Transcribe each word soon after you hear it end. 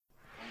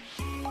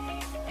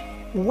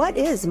What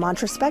is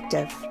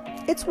Mantraspective?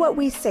 It's what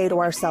we say to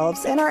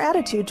ourselves and our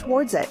attitude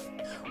towards it.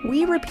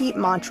 We repeat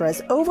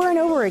mantras over and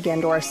over again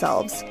to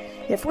ourselves.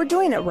 If we're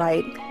doing it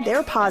right,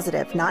 they're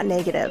positive, not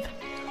negative.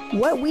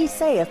 What we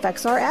say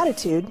affects our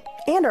attitude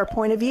and our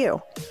point of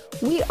view.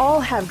 We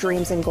all have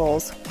dreams and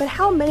goals, but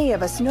how many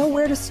of us know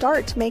where to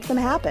start to make them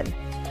happen?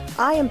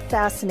 I am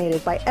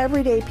fascinated by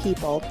everyday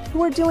people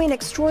who are doing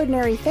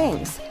extraordinary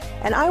things,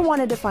 and I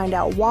wanted to find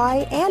out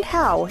why and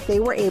how they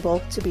were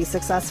able to be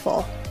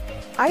successful.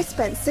 I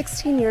spent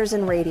 16 years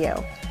in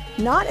radio,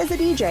 not as a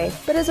DJ,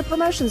 but as a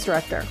promotions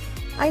director.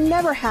 I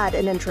never had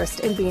an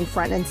interest in being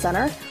front and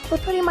center or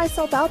putting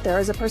myself out there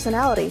as a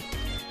personality.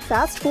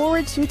 Fast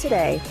forward to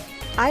today,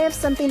 I have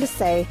something to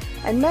say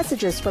and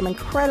messages from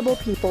incredible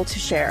people to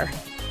share.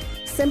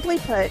 Simply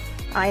put,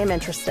 I am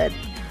interested.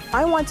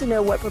 I want to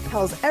know what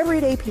propels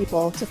everyday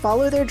people to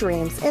follow their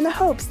dreams in the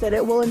hopes that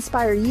it will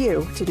inspire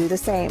you to do the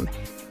same.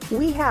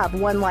 We have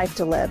one life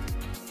to live.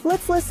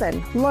 Let's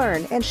listen,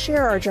 learn, and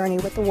share our journey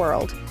with the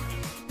world.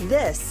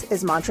 This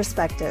is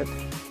Mantraspective.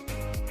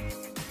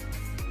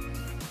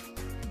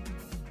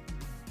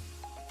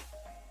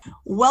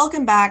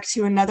 Welcome back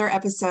to another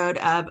episode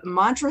of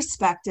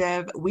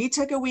Mantraspective. We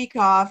took a week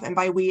off, and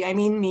by we, I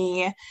mean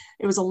me.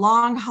 It was a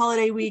long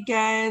holiday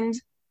weekend.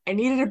 I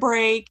needed a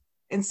break,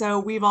 and so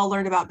we've all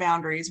learned about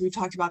boundaries. We've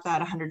talked about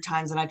that 100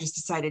 times, and I just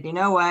decided, you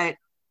know what?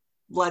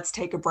 Let's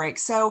take a break.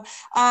 So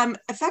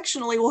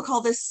affectionately, we'll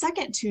call this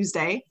Second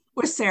Tuesday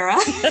with Sarah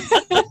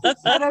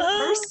instead of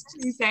First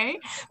Tuesday.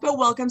 But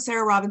welcome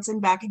Sarah Robinson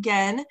back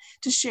again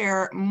to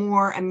share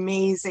more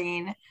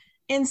amazing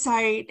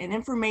insight and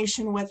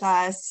information with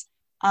us.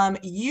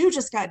 You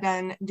just got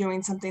done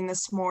doing something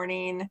this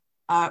morning,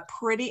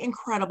 pretty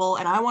incredible,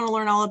 and I want to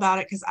learn all about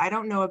it because I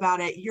don't know about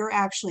it. You're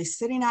actually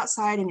sitting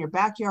outside in your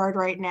backyard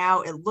right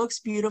now. It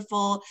looks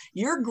beautiful.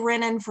 You're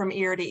grinning from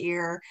ear to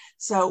ear.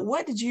 So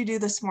what did you do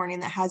this morning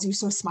that has you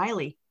so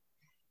smiley?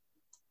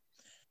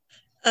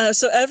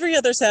 So every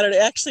other Saturday,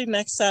 actually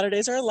next Saturday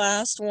is our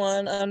last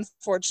one,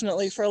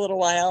 unfortunately, for a little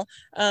while.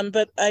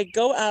 But I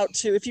go out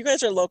to, if you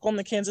guys are local in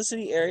the Kansas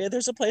City area,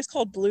 there's a place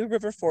called Blue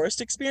River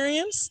Forest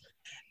Experience.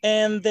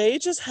 And they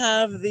just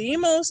have the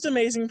most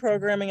amazing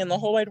programming in the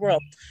whole wide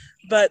world.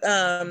 But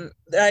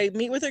I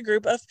meet with a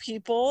group of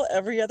people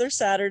every other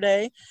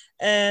Saturday,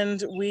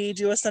 and we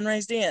do a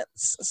sunrise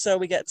dance. So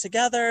we get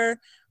together,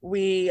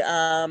 we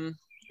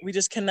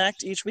just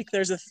connect. Each week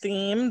there's a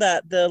theme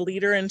that the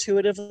leader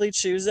intuitively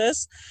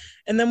chooses.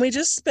 And then we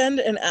just spend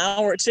an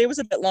hour. Today was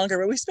a bit longer,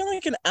 but we spent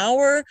like an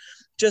hour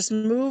just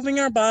moving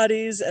our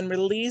bodies and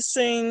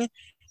releasing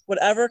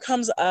whatever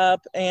comes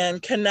up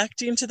and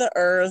connecting to the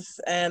earth.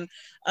 And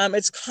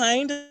it's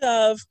kind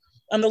of,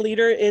 the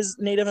leader is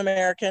Native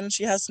American.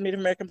 She has some Native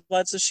American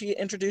blood. So she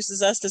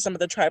introduces us to some of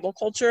the tribal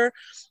culture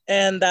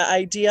and the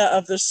idea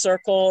of the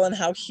circle and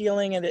how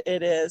healing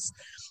it is.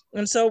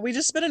 And so we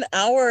just spent an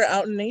hour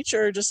out in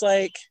nature, just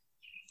like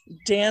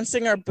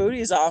dancing our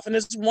booties off. And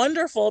it's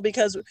wonderful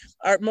because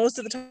most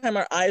of the time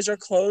our eyes are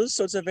closed.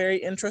 So it's a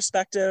very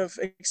introspective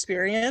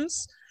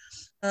experience.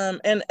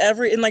 And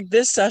like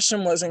this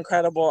session was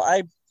incredible.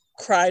 I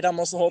cried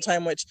almost the whole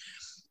time, which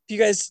if you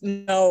guys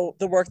know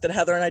the work that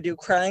Heather and I do,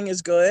 crying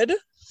is good.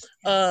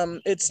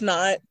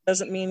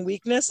 Doesn't mean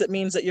weakness. It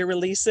means that you're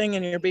releasing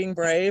and you're being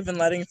brave and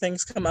letting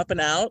things come up and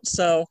out.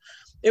 So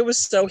it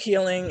was so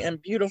healing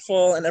and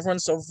beautiful, and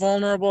everyone's so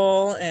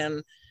vulnerable.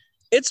 And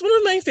it's one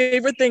of my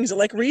favorite things. It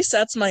like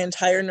resets my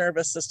entire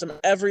nervous system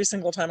every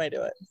single time I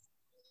do it.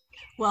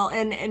 Well,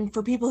 and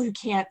for people who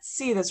can't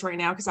see this right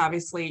now, because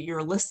obviously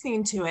you're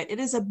listening to it,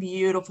 it is a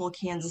beautiful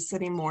Kansas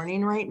City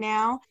morning right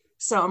now.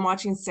 So I'm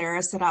watching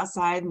Sarah sit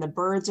outside and the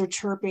birds are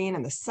chirping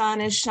and the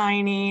sun is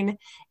shining,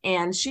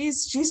 and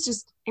she's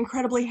just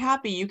incredibly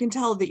happy. You can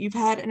tell that you've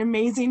had an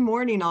amazing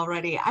morning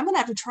already. I'm going to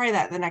have to try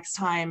that the next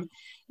time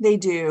they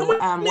do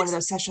one of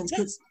those sessions.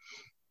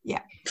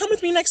 Yeah. Come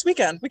with me next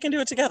weekend. We can do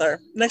it together.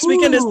 Next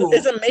weekend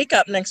is a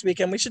makeup next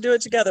weekend. We should do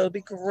it together. It'll be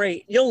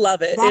great. You'll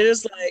love it. It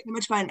is like so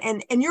much fun.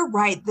 And you're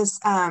right. This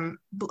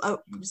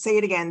say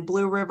it again,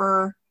 Blue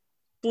River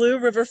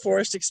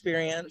Forest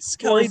Experience.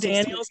 Kelly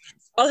Daniels.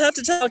 I'll have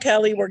to tell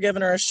Kelly we're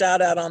giving her a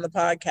shout out on the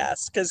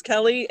podcast, because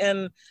Kelly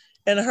and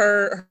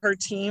her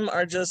team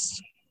are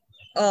just,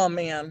 oh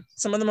man,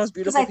 some of the most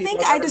beautiful people. I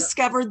think I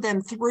discovered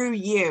them through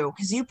you,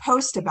 because you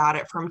post about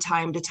it from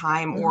time to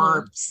time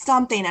or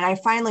something. And I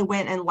finally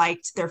went and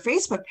liked their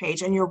Facebook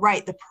page. And you're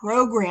right. The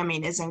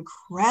programming is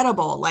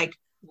incredible, like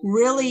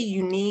really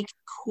unique,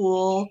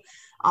 cool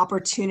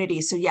opportunity.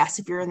 So yes,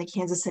 if you're in the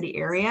Kansas City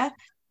area,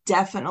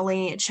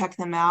 definitely check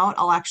them out.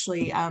 I'll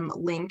actually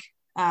link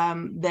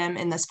them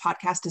in this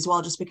podcast as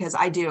well, just because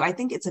I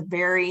think it's a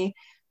very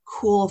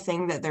cool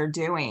thing that they're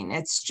doing.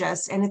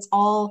 It's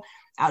all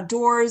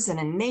outdoors and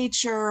in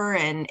nature,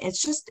 and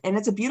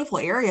it's a beautiful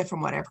area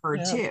from what I've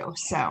heard too.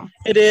 So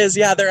it is.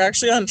 Yeah, they're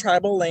actually on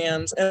tribal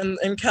lands,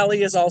 and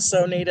Kelly is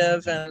also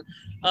Native, and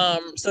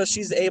so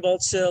she's able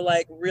to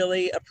like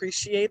really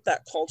appreciate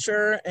that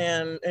culture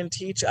and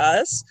teach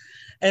us.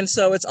 And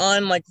so it's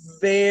on like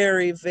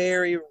very,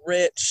 very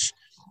rich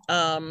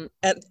and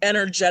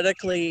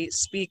energetically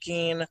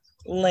speaking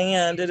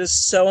land. It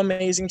is so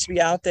amazing to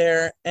be out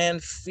there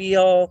and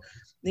feel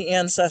the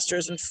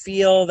ancestors and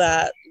feel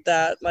that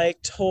like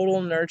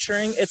total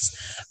nurturing.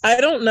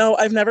 I don't know,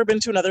 I've never been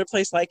to another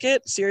place like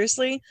it,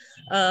 seriously.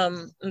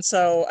 And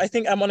so I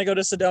think I want to go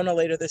to Sedona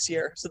later this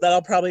year, so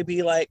that'll probably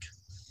be like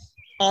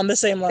on the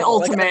same level.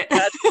 The ultimate.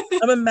 Like,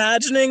 I'm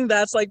imagining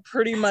that's like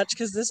pretty much,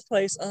 because this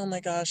place, oh my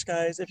gosh,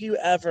 guys, if you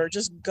ever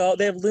just go,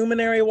 they have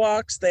luminary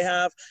walks, they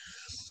have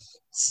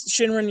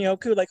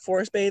Shinrin-yoku, like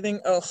forest bathing.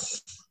 Oh,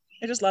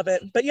 I just love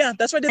it. But yeah,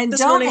 that's what I did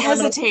this morning. And don't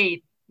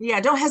hesitate. Yeah,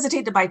 don't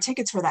hesitate to buy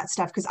tickets for that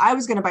stuff, because I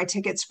was going to buy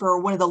tickets for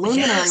one of the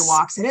luminary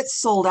walks, and it's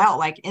sold out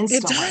like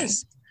instantly. It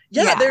does.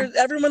 Yeah.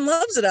 Everyone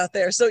loves it out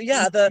there. So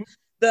yeah, the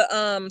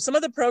some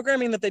of the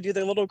programming that they do,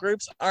 their little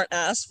groups aren't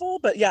as full,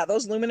 but yeah,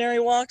 those luminary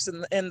walks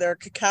and their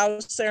cacao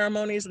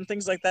ceremonies and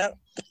things like that,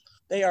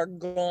 they are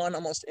gone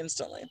almost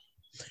instantly.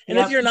 And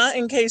if you're not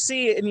in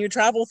KC and you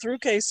travel through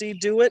KC,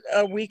 do it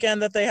a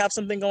weekend that they have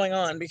something going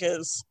on,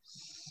 because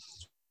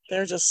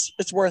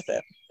it's worth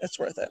it. It's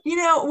worth it. You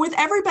know, with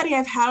everybody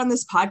I've had on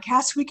this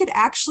podcast, we could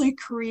actually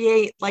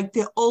create like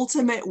the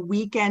ultimate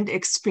weekend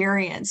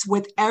experience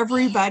with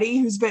everybody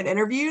who's been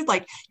interviewed.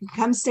 Like, you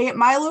can come stay at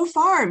Milo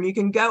Farm. You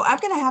can go. I'm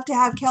going to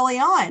have Kelly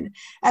on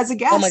as a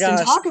guest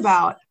and talk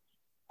about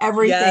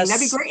everything. Yes.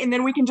 That'd be great. And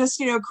then we can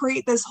just,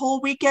 create this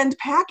whole weekend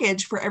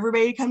package for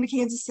everybody to come to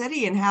Kansas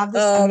City and have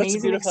this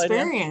amazing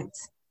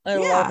experience.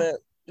 Idea. I love it.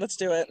 Let's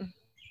do it.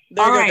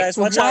 There you go, guys.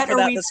 Watch out for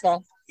that this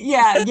fall.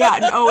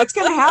 Yeah. Oh, it's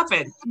going to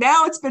happen.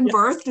 Now it's been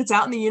birthed. It's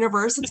out in the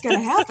universe. It's going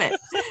to happen.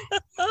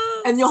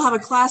 And you'll have a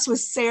class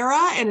with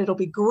Sarah, and it'll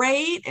be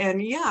great.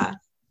 And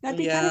that'd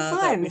be kind of fun.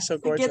 That'd be so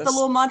gorgeous. Get the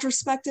little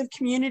Montrospective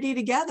community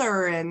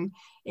together and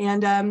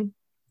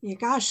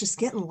just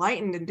get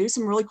enlightened and do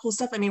some really cool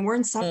stuff. I mean, we're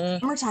in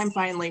summertime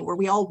finally, where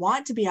we all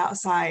want to be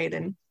outside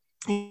and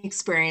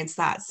experience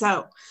that.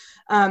 So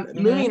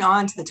moving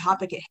on to the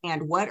topic at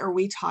hand, what are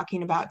we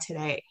talking about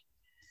today?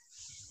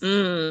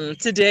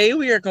 Today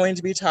we are going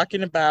to be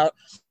talking about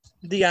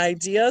the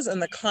ideas and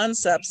the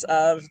concepts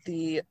of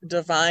the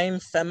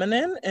divine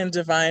feminine and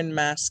divine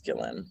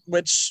masculine,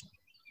 which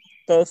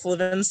both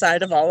live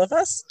inside of all of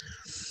us.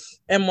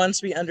 And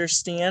once we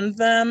understand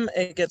them,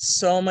 it gets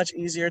so much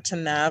easier to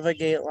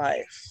navigate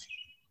life.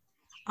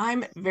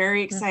 I'm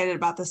very excited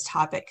about this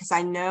topic because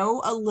I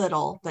know a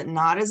little, but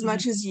not as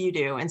much as you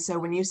do. And so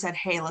when you said,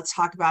 hey, let's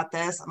talk about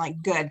this, I'm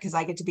like, good, because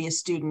I get to be a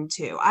student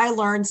too. I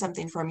learn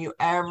something from you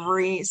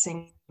every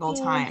single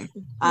time.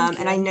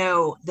 And I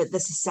know that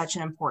this is such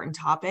an important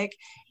topic.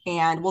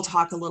 And we'll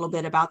talk a little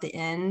bit about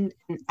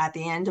at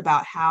the end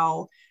about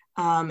how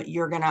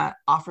you're going to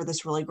offer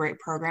this really great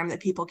program that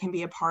people can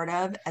be a part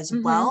of as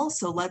well.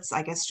 So let's,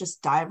 I guess,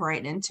 just dive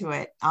right into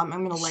it. I'm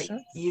going to let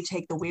you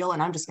take the wheel,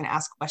 and I'm just going to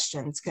ask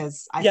questions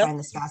because I find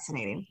this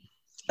fascinating.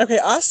 Okay,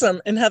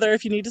 awesome. And Heather,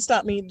 if you need to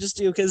stop me, just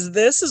do, because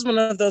this is one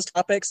of those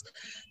topics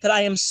that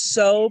I am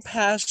so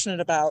passionate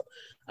about.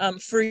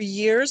 For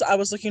years, I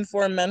was looking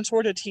for a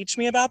mentor to teach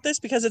me about this,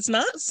 because it's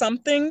not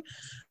something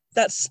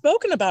that's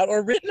spoken about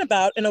or written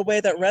about in a way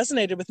that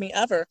resonated with me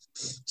ever.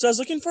 So I was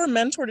looking for a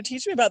mentor to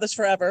teach me about this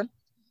forever.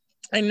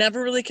 I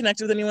never really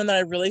connected with anyone that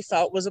I really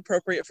felt was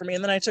appropriate for me.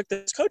 And then I took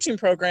this coaching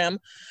program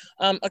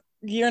a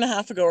year and a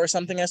half ago or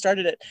something. I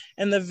started it.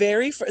 And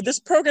this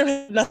program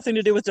had nothing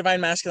to do with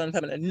divine masculine and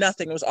feminine,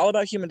 nothing. It was all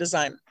about human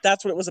design.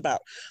 That's what it was about.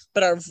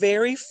 But our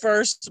very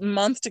first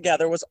month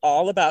together was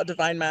all about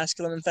divine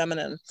masculine and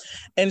feminine.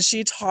 And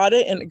she taught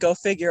it in, go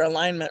figure,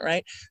 alignment,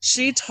 right?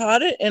 She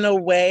taught it in a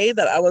way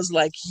that I was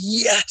like,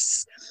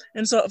 yes.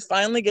 And so it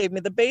finally gave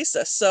me the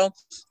basis. So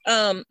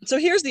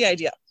here's the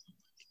idea.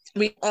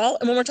 When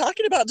we're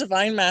talking about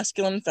divine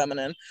masculine and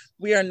feminine,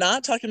 we are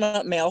not talking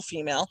about male,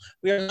 female.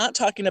 We are not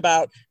talking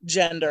about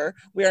gender.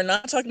 We are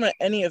not talking about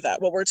any of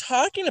that. What we're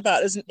talking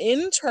about is an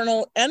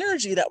internal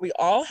energy that we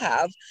all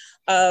have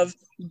of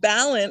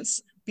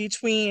balance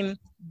between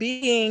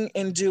being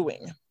and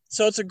doing.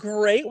 So it's a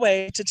great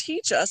way to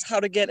teach us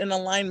how to get in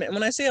alignment. And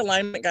when I say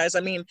alignment, guys,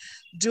 I mean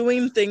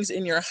doing things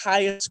in your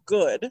highest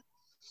good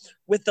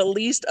with the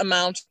least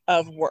amount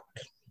of work.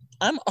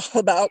 I'm all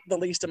about the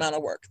least amount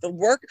of work.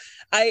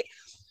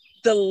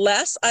 The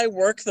less I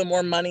work, the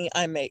more money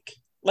I make.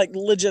 Like,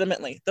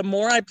 legitimately, the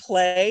more I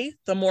play,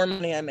 the more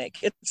money I make.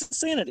 It's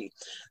insanity.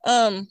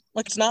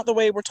 It's not the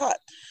way we're taught.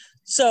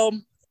 So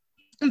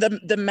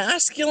the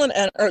masculine,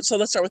 so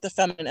let's start with the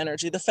feminine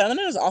energy. The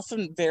feminine is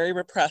often very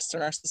repressed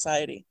in our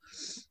society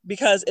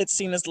because it's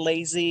seen as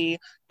lazy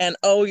and,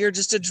 oh, you're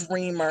just a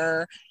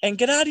dreamer and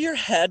get out of your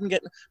head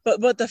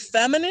but what the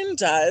feminine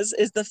does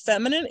is the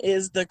feminine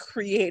is the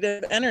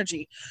creative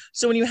energy.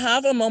 So when you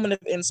have a moment of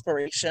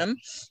inspiration,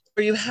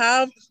 or you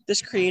have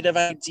this creative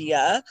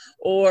idea,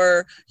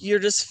 or you're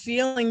just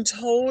feeling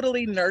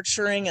totally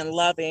nurturing and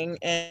loving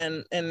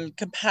and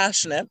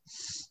compassionate,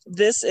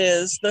 this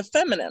is the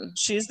feminine.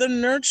 She's the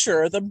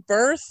nurturer, the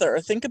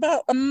birther. Think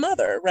about a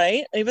mother,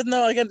 right? Even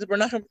though, again, we're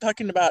not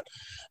talking about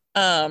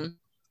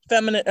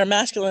feminine or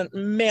masculine,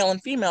 male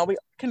and female, we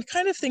can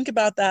kind of think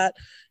about that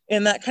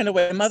in that kind of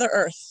way. Mother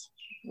Earth,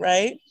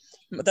 right?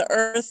 The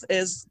earth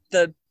is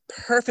the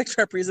perfect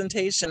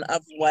representation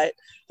of what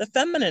the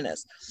feminine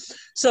is.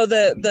 So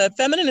the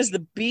feminine is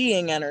the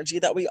being energy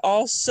that we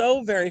all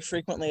so very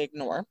frequently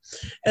ignore.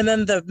 And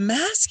then the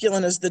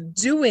masculine is the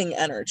doing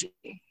energy.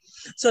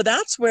 So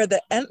that's where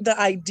the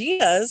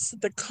ideas,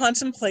 the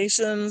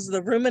contemplations,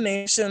 the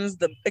ruminations,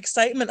 the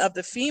excitement of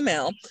the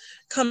female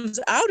comes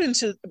out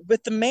into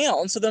with the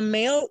male. And so the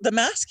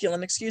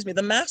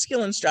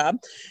masculine's job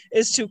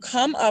is to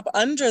come up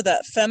under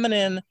that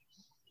feminine.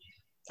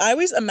 I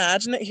always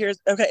imagine it here.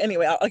 Okay,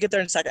 anyway, I'll get there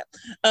in a second.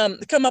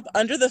 Come up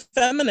under the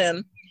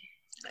feminine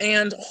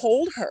and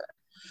hold her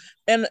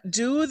and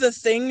do the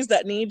things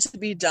that need to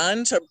be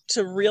done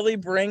to really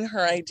bring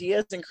her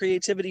ideas and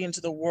creativity into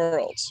the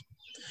world.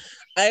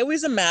 I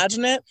always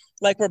imagine it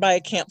like we're by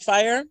a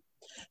campfire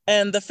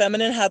and the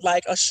feminine had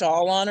like a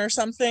shawl on or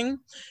something.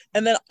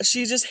 And then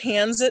she just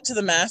hands it to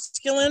the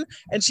masculine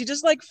and she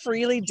just like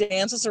freely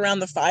dances around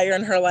the fire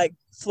in her like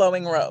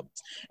flowing robe.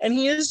 And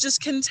he is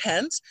just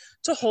content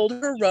to hold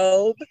her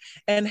robe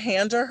and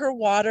hand her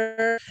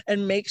water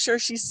and make sure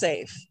she's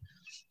safe.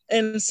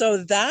 And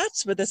so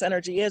that's what this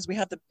energy is. We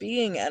have the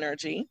being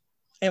energy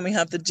and we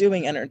have the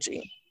doing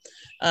energy.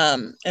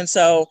 And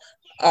so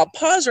I'll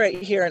pause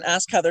right here and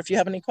ask Heather if you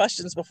have any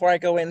questions before I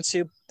go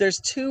into, there's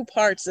two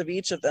parts of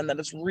each of them that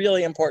is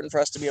really important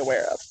for us to be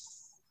aware of.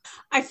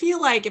 I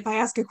feel like if I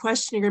ask a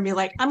question, you're going to be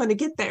like, I'm going to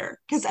get there.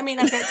 Because I mean,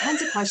 I've got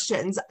tons of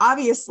questions,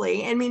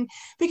 obviously. I mean,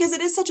 because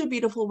it is such a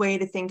beautiful way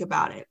to think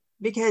about it.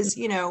 Because,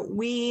 you know,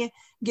 we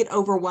get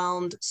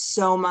overwhelmed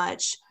so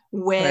much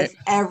with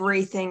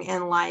everything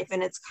in life.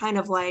 And it's kind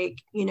of like,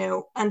 you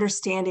know,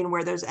 understanding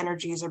where those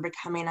energies are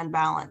becoming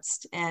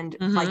unbalanced and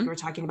like you were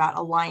talking about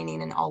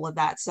aligning and all of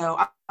that. So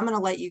I'm going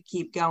to let you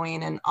keep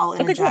going and I'll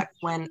interject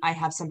when I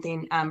have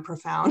something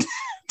profound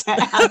to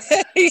ask.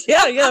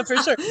 Yeah, for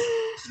sure.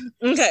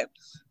 Okay.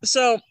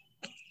 So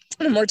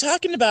when we're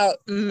talking about,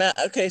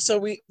 so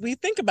we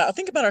think about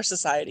our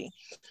society.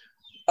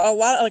 A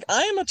lot, like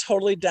I am a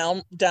totally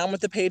down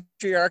with the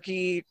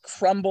patriarchy,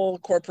 crumble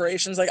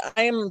corporations. Like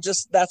I am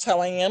just, that's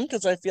how I am,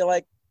 because I feel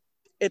like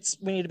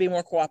we need to be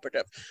more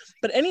cooperative.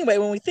 But anyway,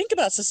 when we think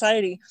about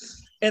society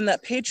and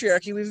that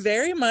patriarchy, we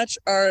very much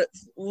are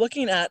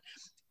looking at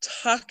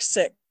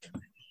toxic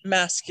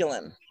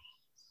masculine.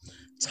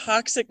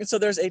 Toxic, so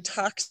there's a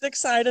toxic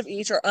side of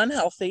each, or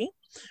unhealthy,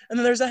 and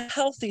then there's a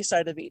healthy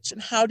side of each.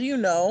 And how do you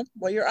know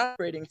what you're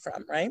operating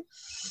from, right?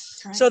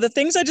 So the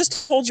things I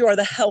just told you are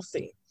the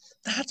healthy.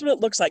 That's what it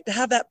looks like, to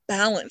have that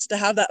balance, to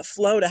have that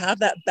flow, to have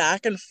that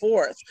back and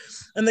forth.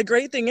 And the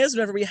great thing is,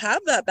 whenever we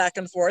have that back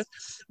and forth,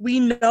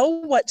 we know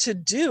what to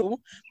do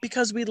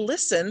because we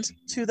listened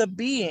to the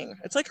being.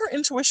 It's like our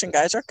intuition,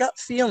 guys, our gut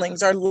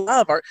feelings, our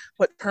love,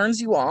 what turns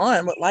you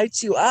on, what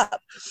lights you up.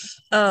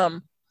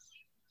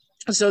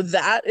 So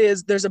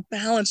there's a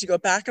balance. You go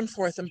back and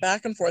forth, and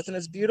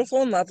it's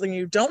beautiful and lovely. And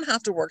you don't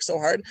have to work so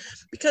hard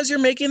because you're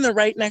making the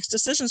right next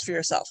decisions for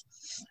yourself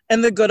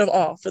and for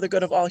the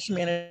good of all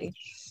humanity.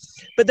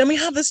 But then we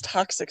have this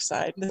toxic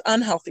side, the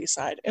unhealthy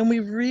side. And we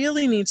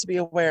really need to be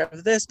aware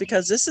of this,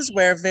 because this is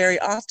where very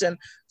often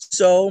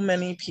so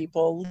many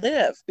people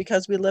live,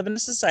 because we live in a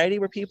society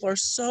where people are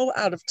so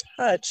out of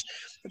touch.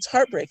 It's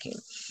heartbreaking.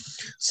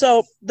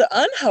 So the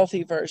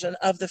unhealthy version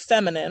of the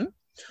feminine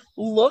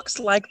looks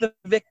like the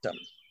victim.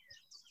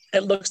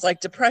 It looks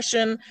like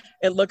depression.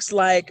 It looks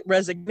like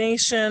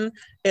resignation.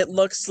 It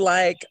looks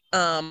like,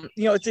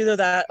 it's either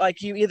that,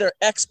 like you either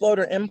explode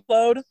or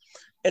implode.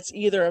 It's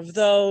either of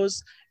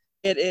those.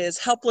 It is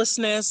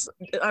helplessness.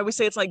 I would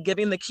say it's like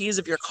giving the keys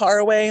of your car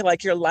away,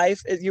 like your life,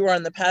 you are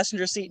in the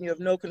passenger seat and you have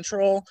no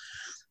control.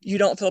 You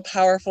don't feel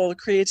powerful. The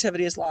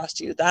creativity has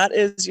lost you. That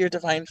is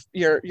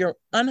your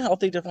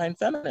unhealthy divine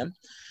feminine.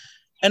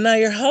 And now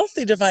your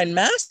healthy divine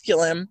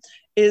masculine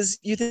is,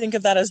 you think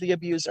of that as the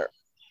abuser,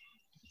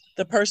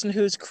 the person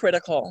who's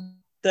critical,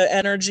 the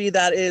energy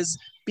that is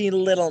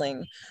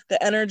belittling,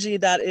 the energy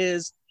that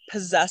is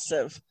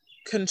possessive,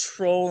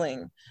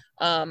 controlling,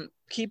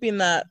 keeping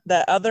that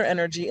other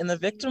energy in the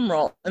victim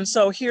role. And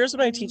so here's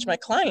what I teach my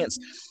clients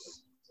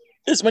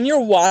is, when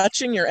you're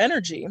watching your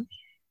energy,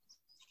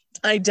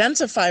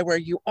 identify where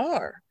you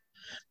are,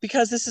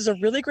 because this is a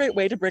really great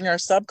way to bring our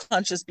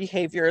subconscious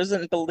behaviors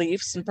and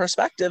beliefs and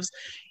perspectives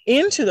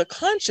into the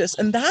conscious.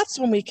 And that's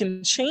when we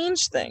can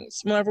change things,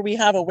 whenever we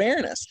have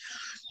awareness.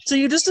 So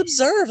you just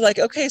observe, like,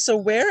 okay, so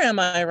where am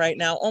I right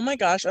now? Oh my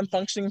gosh, I'm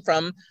functioning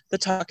from the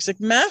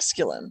toxic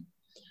masculine.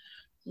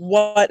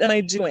 What am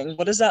I doing?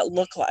 What does that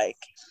look like?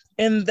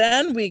 And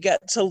then we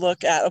get to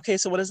look at, okay,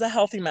 so what does the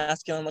healthy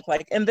masculine look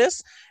like? And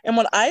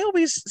what I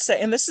always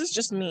say, and this is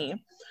just me,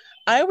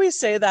 I always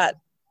say that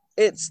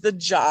it's the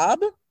job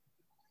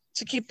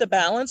to keep the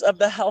balance of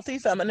the healthy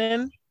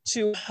feminine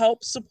to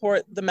help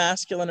support the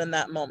masculine in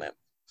that moment,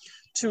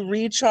 to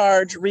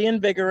recharge,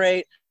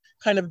 reinvigorate,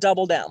 kind of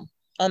double down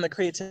on the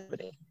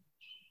creativity.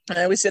 And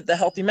I always say the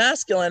healthy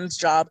masculine's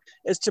job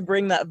is to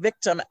bring that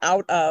victim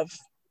out of,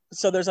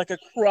 so there's a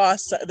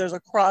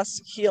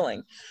cross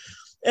healing.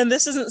 And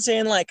this isn't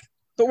saying like,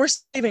 but we're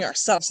saving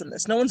ourselves in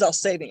this. No one's else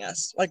saving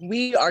us. Like,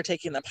 we are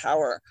taking the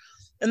power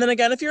And then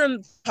again, if you're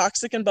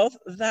toxic in both,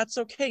 that's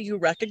okay. You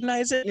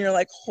recognize it and you're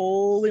like,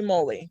 holy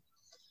moly,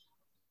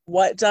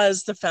 what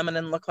does the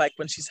feminine look like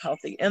when she's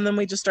healthy? And then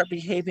we just start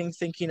behaving,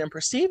 thinking, and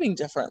perceiving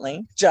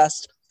differently.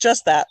 Just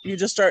that. You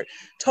just start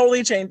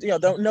totally change,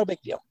 no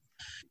big deal.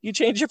 You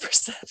change your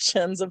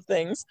perceptions of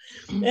things,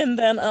 and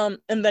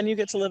then you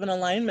get to live in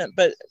alignment.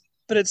 But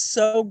it's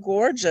so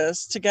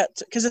gorgeous to get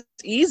to, because it's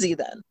easy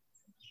then.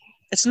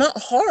 It's not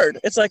hard.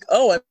 It's like,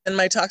 oh, I'm in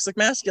my toxic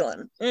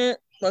masculine.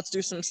 Let's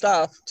do some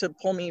stuff to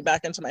pull me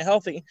back into my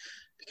healthy,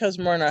 because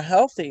when we're not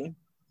healthy,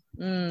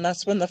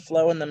 that's when the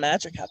flow and the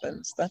magic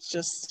happens.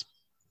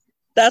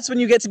 That's when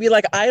you get to be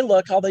like, I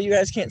look, although you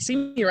guys can't see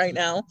me right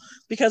now,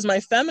 because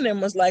my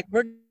feminine was like,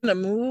 we're going to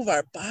move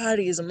our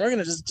bodies and we're going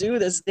to just do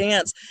this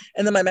dance.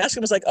 And then my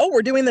masculine was like, oh,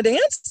 we're doing the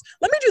dance?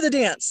 Let me do the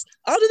dance.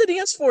 I'll do the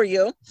dance for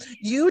you.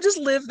 You just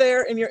live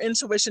there in your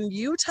intuition.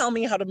 You tell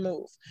me how to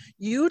move.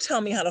 You tell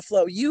me how to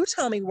flow. You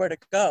tell me where to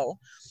go.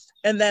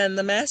 And then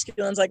the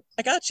masculine's like,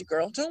 I got you,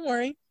 girl. Don't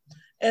worry.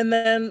 And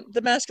then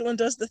the masculine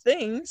does the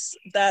things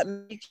that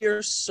make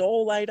your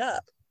soul light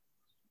up.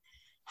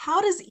 How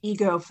does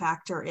ego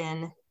factor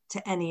in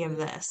to any of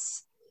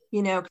this?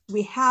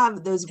 We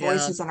have those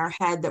voices in our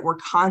head that we're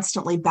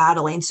constantly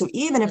battling. So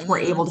even if we're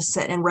able to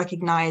sit and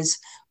recognize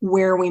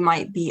where we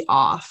might be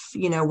off,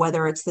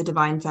 whether it's the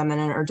divine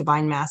feminine or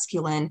divine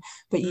masculine,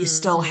 but you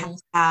still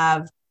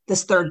have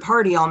this third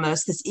party,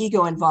 almost this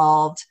ego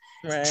involved,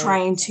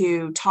 trying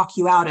to talk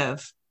you out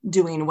of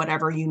doing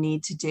whatever you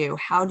need to do.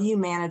 How do you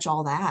manage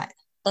all that?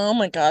 Oh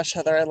my gosh,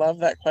 Heather, I love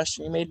that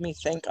question. You made me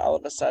think all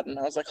of a sudden.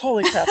 I was like,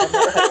 holy crap, I've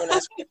never had anyone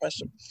ask me a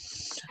question.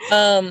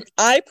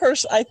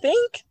 I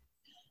think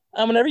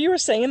whenever you were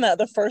saying that,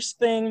 the first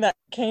thing that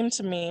came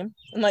to me,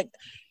 I'm like,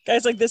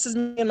 guys, like, this is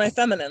me and my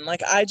feminine.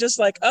 Like, I just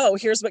like, oh,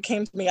 here's what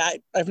came to me.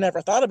 I've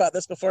never thought about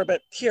this before,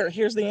 but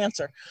here's the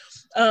answer.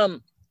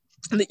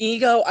 The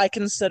ego, I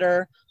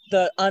consider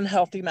the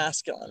unhealthy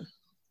masculine,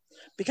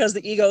 because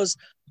the ego's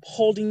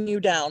holding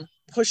you down,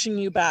 pushing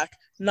you back,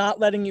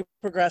 not letting you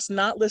progress,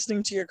 not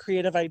listening to your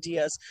creative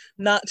ideas,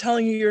 not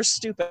telling you you're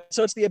stupid.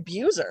 So it's the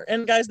abuser.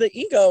 And guys, the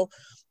ego,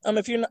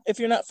 if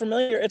you're not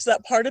familiar, it's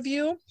that part of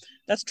you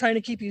that's trying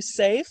to keep you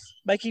safe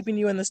by keeping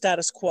you in the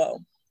status quo.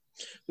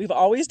 We've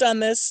always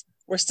done this.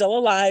 We're still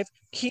alive.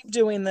 Keep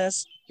doing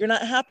this. You're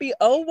not happy.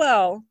 Oh,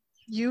 well,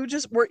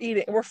 we're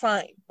eating. We're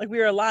fine. Like,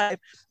 we are alive.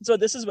 So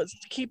this is what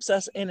keeps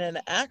us in an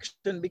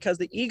action, because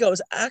the ego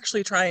is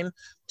actually trying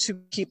to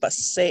keep us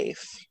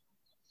safe.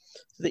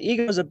 The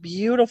ego is a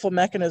beautiful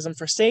mechanism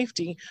for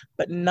safety,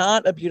 but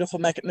not a beautiful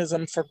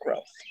mechanism for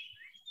growth.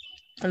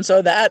 And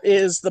so that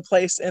is the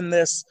place in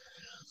this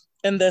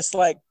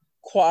like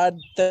quad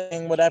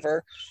thing,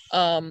 whatever,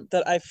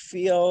 that I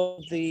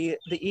feel the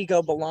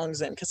ego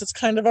belongs in, because it's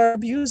kind of our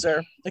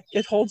abuser.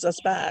 It holds us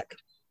back.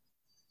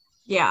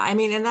 Yeah, I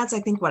mean, and that's, I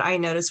think, what I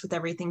noticed with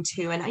everything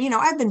too. And,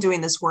 I've been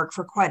doing this work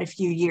for quite a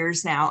few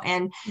years now.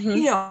 And,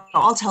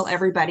 I'll tell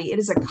everybody, it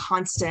is a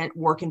constant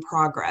work in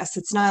progress.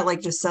 It's not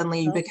like just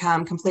suddenly you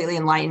become completely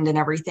enlightened and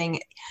everything.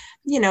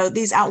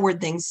 These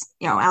outward things,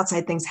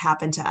 outside things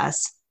happen to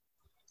us.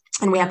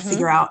 And we have to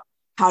figure out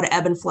how to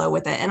ebb and flow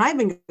with it. And I've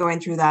been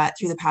going through that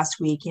through the past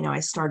week.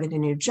 I started a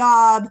new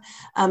job.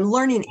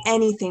 Learning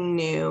anything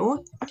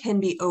new can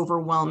be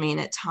overwhelming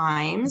at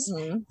times.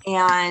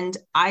 And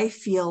I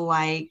feel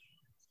like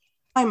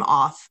I'm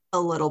off a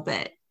little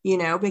bit,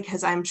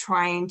 because I'm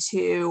trying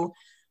to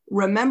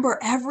remember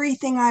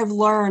everything I've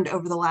learned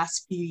over the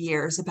last few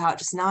years about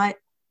just not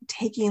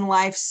taking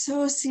life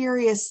so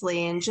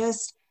seriously, and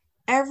just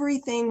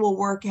everything will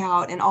work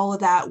out, and all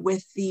of that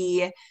with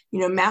the,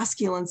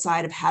 masculine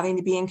side of having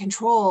to be in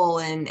control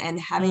and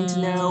having to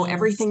know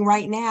everything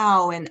right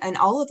now and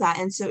all of that.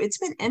 And so it's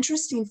been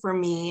interesting for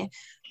me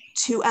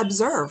to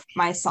observe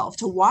myself,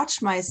 to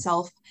watch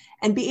myself,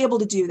 and be able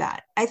to do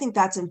that. I think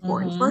that's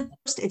important.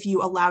 First, if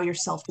you allow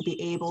yourself to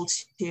be able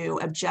to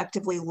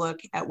objectively look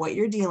at what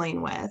you're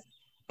dealing with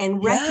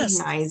and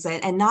recognize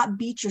it, and not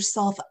beat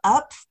yourself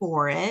up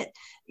for it,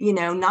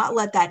 not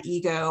let that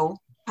ego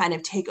kind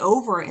of take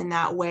over in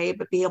that way,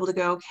 but be able to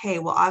go, okay,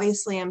 well,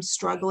 obviously I'm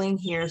struggling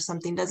here.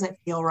 Something doesn't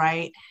feel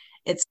right.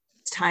 It's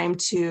time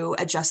to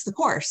adjust the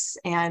course.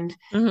 And,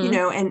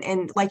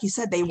 and like you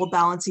said, they will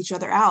balance each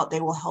other out.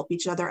 They will help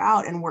each other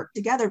out and work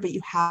together, but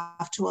you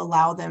have to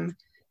allow them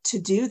to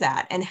do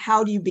that. And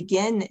how do you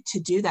begin to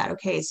do that?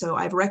 Okay, so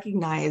I've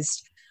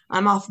recognized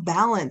I'm off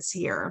balance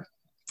here.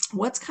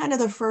 What's kind of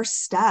the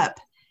first step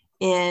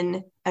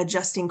in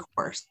adjusting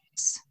course?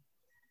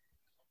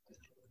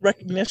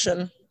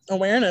 Recognition.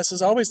 Awareness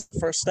is always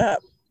the first step.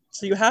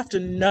 So you have to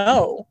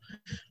know.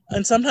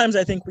 And sometimes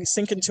I think we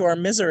sink into our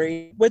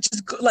misery, which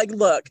is like,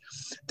 look,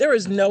 there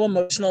is no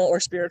emotional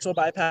or spiritual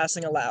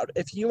bypassing allowed.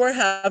 If you are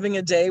having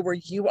a day where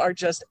you are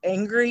just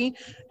angry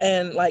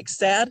and like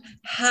sad,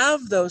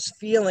 have those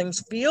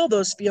feelings, feel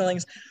those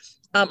feelings,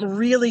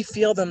 really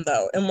feel them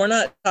though. And we're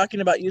not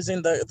talking about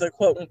using the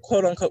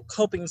quote unquote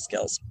coping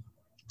skills.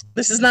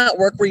 This is not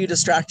work where you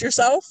distract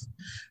yourself.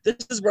 This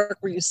is work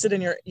where you sit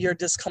in your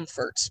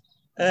discomfort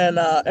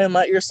and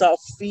let yourself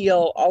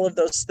feel all of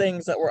those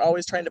things that we're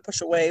always trying to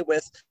push away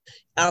with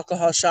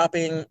alcohol,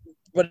 shopping,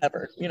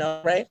 whatever,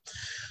 right?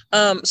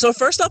 So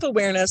first off,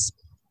 awareness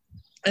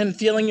and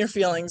feeling your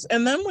feelings.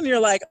 And then when you're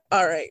like,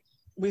 all right,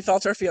 we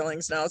felt our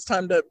feelings, now it's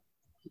time to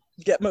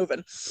get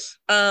moving.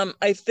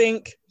 I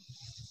think,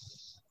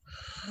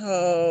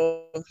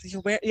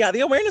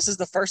 the awareness is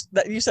the first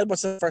that you said.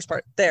 What's the first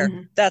part there?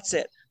 Mm-hmm. That's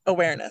it.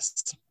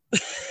 Awareness.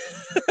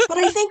 But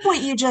I think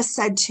what you just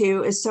said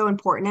too is so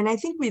important. And I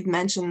think we've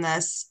mentioned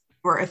this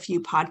for a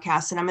few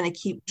podcasts, and I'm going to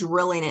keep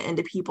drilling it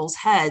into people's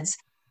heads,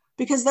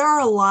 because there are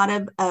a lot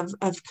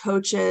of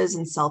coaches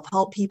and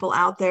self-help people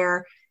out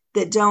there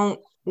that don't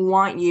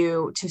want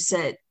you to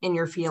sit in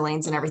your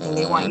feelings and everything.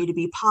 They want you to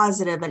be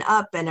positive and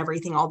up and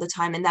everything all the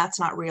time. And that's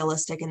not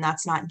realistic, and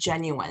that's not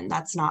genuine.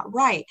 That's not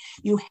right.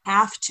 You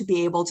have to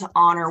be able to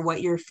honor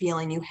what you're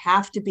feeling. You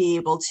have to be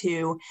able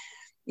to,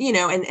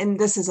 and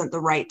this isn't the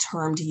right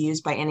term to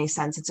use by any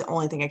sense. It's the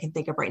only thing I can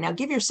think of right now.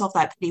 Give yourself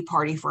that pity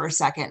party for a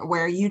second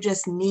where you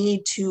just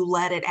need to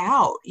let it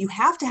out. You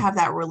have to have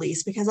that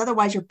release, because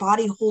otherwise your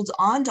body holds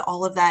on to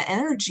all of that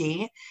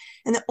energy.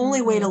 And the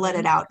only way to let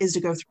it out is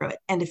to go through it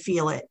and to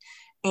feel it,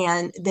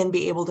 and then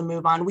be able to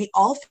move on. We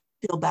all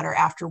feel better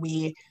after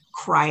we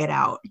cry it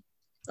out.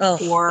 Oh,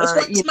 that's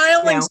why I'm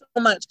smiling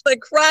so much. I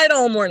cried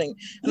all morning,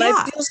 and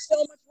I feel so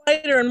much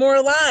lighter and more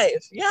alive.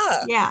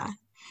 Yeah.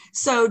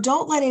 So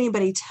don't let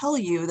anybody tell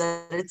you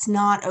that it's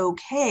not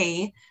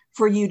okay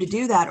for you to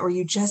do that, or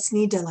you just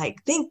need to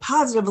think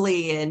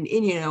positively and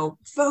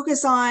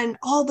focus on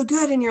all the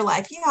good in your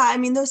life. Yeah, I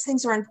mean, those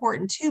things are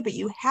important too, but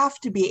you have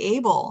to be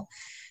able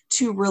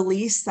to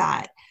release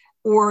that,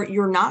 or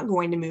you're not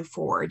going to move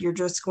forward. You're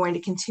just going to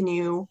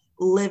continue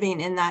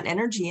living in that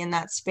energy, in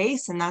that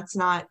space, and that's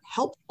not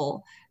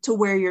helpful to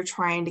where you're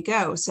trying to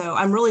go. So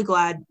I'm really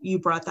glad you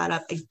brought that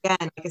up again.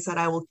 Like I said,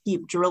 I will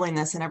keep drilling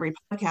this in every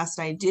podcast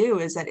I do,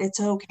 is that it's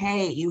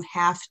okay. You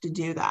have to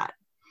do that.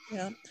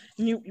 Yeah.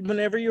 And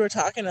whenever you were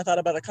talking, I thought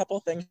about a couple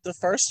of things. The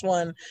first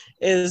one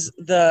is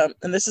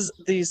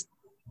these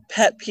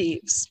pet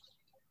peeves.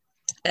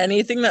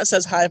 Anything that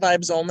says high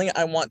vibes only,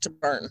 I want to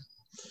burn.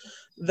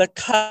 The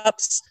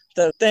cups,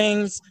 the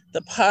things,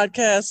 the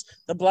podcast,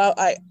 the blah,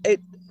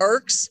 it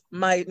irks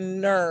my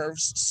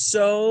nerves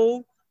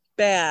so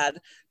bad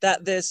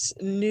that this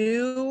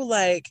new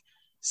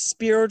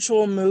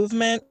spiritual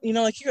movement,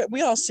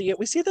 we all see it.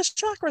 We see the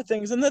chakra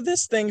things and the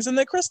this things and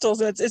the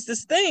crystals, and it's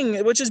this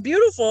thing, which is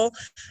beautiful.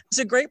 It's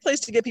a great place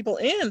to get people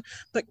in.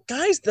 But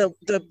guys,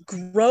 the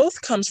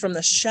growth comes from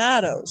the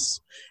shadows.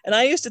 And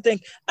I used to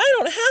think, I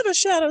don't have a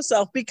shadow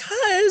self,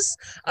 because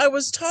I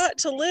was taught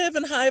to live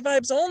in high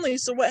vibes only.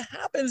 So what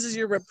happens is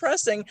you're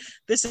repressing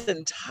this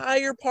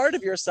entire part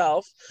of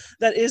yourself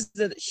that is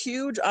the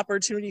huge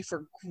opportunity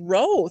for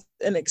growth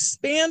and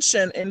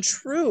expansion and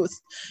truth.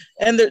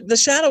 And the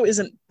shadow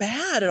isn't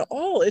bad at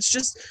all. It's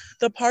just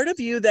the part of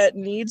you that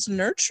needs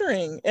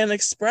nurturing and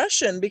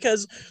expression,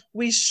 because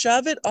we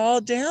shove it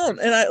all down.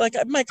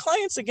 And my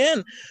clients,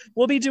 again,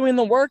 will be doing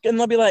the work, and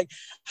they'll be like,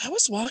 I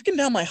was walking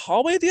down my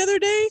hallway the other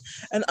day,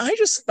 and I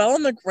just fell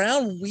on the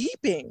ground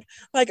weeping,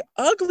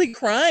 ugly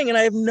crying, and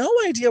I have no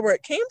idea where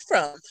it came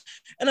from.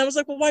 And I was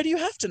like, well, why do you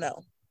have to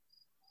know?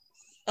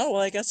 Oh,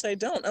 well, I guess I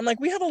don't. I'm like,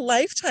 we have a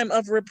lifetime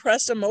of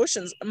repressed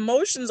emotions.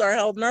 Emotions are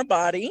held in our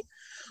body.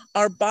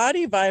 Our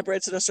body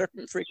vibrates at a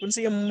certain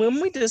frequency. And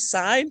when we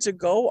decide to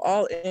go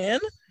all in,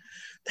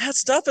 that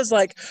stuff is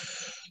like,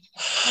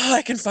 oh,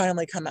 I can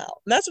finally come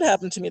out. And that's what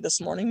happened to me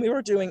this morning. We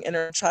were doing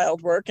inner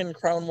child work and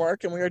crone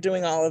work, and we were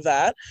doing all of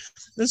that.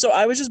 And so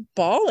I was just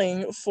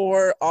bawling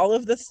for all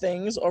of the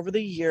things over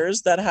the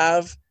years that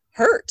have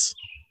hurt,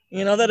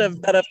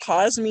 that have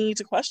caused me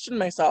to question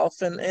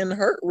myself and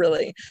hurt,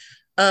 really.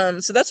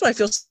 So that's why I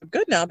feel so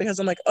good now, because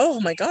I'm like, oh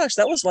my gosh,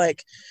 that was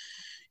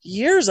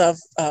years of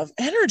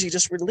energy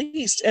just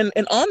released. And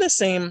on the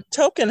same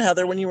token,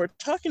 Heather, when you were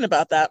talking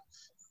about that,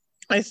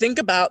 I think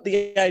about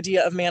the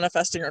idea of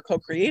manifesting or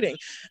co-creating.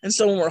 And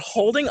so when we're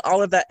holding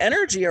all of that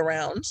energy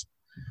around,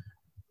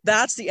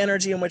 that's the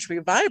energy in which we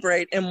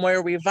vibrate, and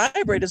where we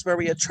vibrate is where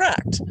we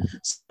attract.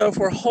 So if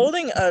we're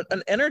holding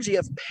an energy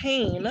of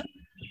pain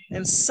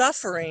and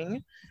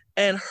suffering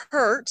and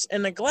hurt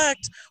and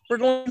neglect, we're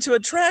going to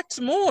attract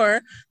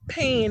more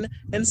pain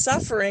and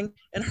suffering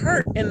and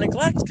hurt and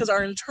neglect, because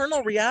our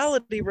internal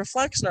reality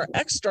reflects in our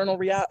external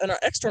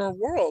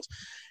world.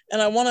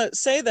 And I want to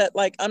say that,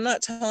 I'm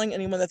not telling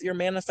anyone that you're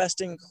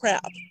manifesting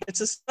crap. It's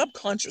a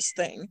subconscious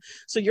thing.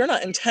 So you're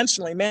not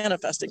intentionally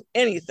manifesting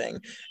anything.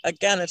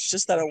 Again, it's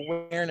just that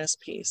awareness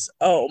piece.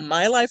 Oh,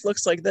 my life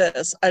looks like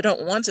this. I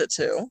don't want it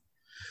to.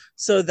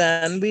 So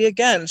then we,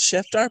 again,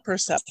 shift our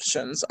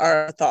perceptions,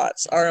 our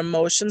thoughts, our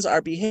emotions,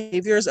 our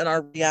behaviors, and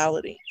our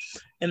reality.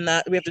 And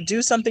that we have to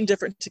do something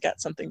different to get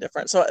something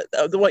different. So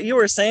what you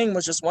were saying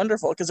was just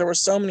wonderful, because there were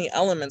so many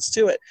elements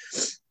to it.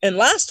 And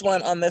last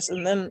one on this,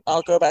 and then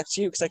I'll go back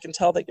to you, because I can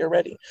tell that you're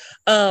ready,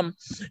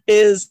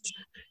 is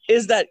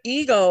that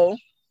ego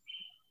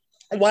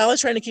while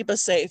it's trying to keep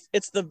us safe,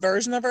 it's the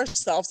version of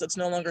ourselves that's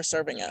no longer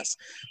serving us.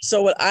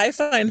 So what I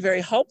find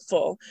very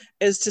helpful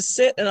is to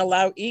sit and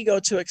allow ego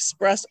to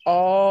express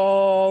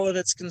all of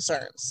its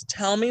concerns.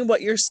 Tell me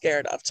what you're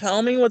scared of.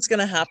 Tell me what's going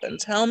to happen.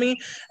 Tell me.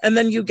 And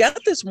then you get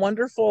this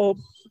wonderful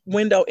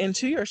window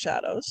into your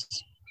shadows.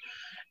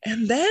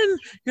 And then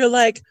you're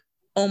like,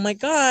 oh my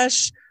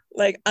gosh,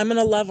 like I'm going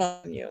to love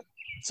on you.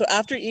 So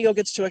after ego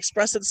gets to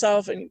express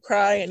itself and you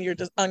cry and you're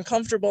just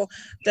uncomfortable,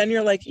 then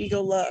you're like,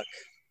 ego, look,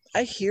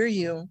 I hear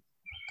you.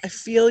 I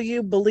feel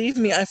you. Believe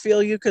me, I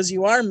feel you because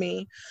you are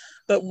me.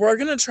 But we're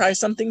going to try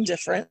something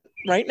different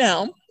right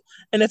now.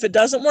 And if it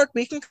doesn't work,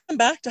 we can come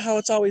back to how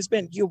it's always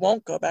been. You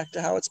won't go back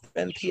to how it's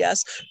been,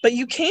 PS, but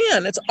you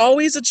can. It's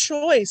always a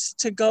choice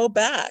to go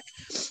back.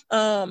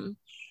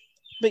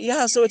 But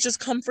yeah, so it's just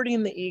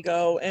comforting the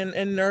ego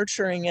and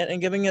nurturing it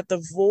and giving it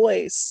the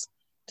voice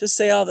to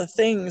say all the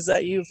things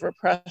that you've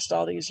repressed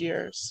all these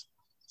years.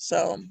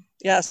 So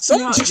yeah, so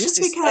much it's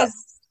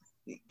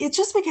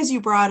just because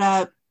you brought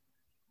up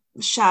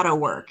shadow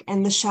work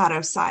and the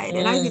shadow side.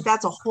 And I think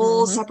that's a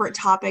whole separate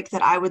topic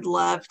that I would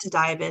love to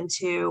dive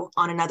into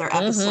on another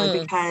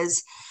episode,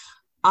 because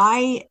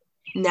I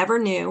never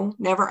knew,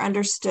 never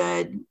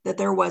understood that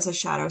there was a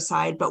shadow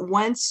side. But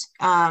once,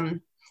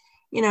 and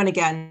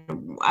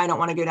again, I don't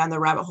want to go down the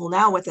rabbit hole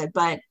now with it,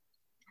 but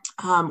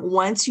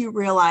once you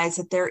realize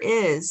that there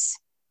is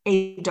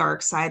a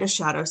dark side, a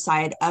shadow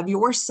side of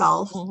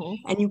yourself,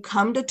 and you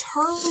come to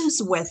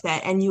terms with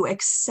it and you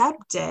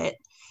accept it,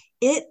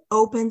 it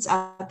opens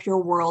up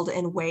your world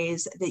in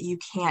ways that you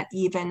can't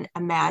even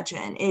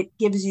imagine. It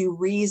gives you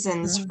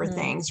reasons for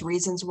things,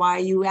 reasons why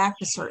you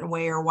act a certain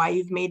way, or why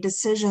you've made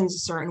decisions a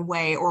certain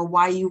way, or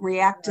why you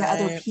react to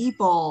other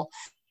people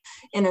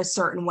in a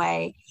certain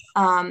way.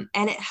 And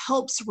it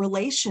helps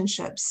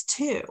relationships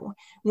too.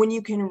 When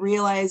you can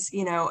realize,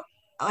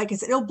 like I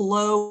said, it'll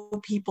blow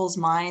people's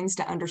minds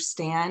to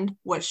understand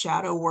what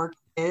shadow work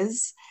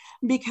is,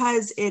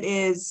 because it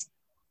is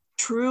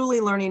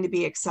truly learning to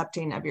be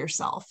accepting of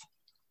yourself.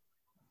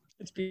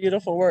 It's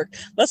beautiful work.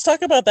 Let's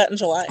talk about that in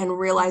July. And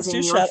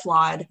realizing you're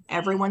flawed.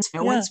 No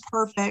one's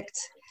perfect.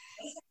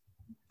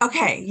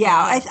 Okay. Yeah.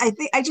 I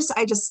think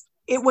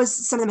it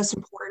was some of the most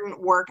important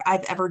work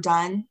I've ever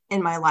done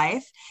in my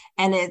life.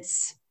 And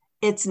it's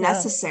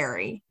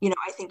necessary,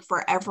 I think,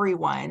 for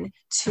everyone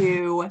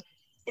to,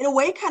 in a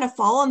way, kind of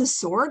fall on the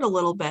sword a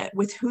little bit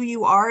with who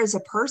you are as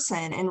a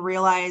person and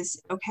realize,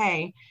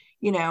 okay,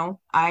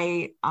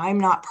 I'm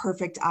not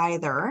perfect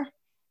either.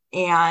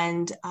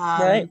 And,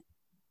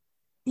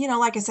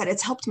 like I said,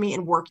 it's helped me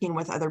in working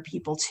with other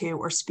people too,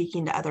 or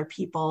speaking to other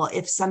people.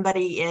 If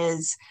somebody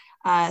is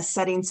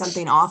setting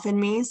something off in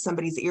me,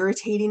 somebody's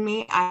irritating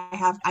me,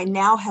 I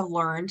now have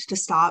learned to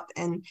stop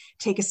and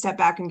take a step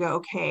back and go,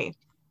 okay,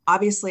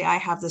 obviously I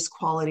have this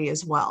quality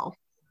as well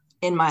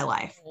in my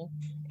life.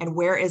 And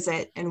where is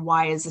it? And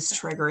why is this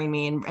triggering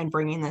me and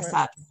bringing this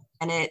up?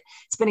 And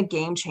it's been a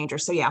game changer.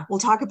 So yeah, we'll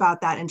talk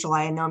about that in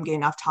July. I know I'm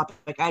getting off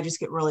topic. I just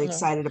get really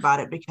excited about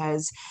it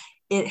because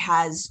it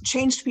has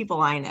changed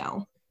people I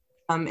know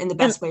in the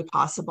best way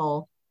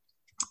possible,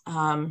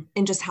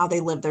 in just how they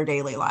live their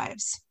daily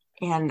lives.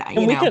 And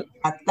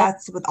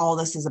that's what all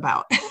this is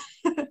about.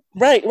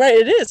 Right.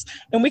 It is.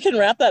 And we can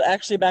wrap that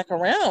actually back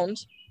around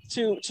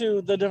to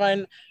the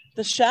divine.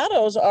 The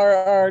shadows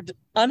are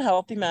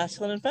unhealthy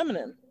masculine and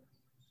feminine.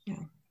 Yeah.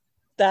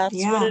 That's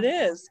what it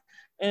is.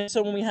 And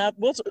so when we have,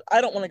 I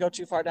don't want to go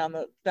too far down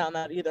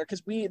that either,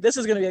 because this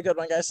is going to be a good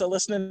one, guys. So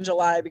listen in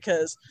July,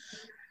 because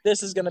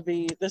this is going to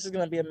be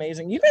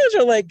amazing. You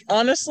guys are like,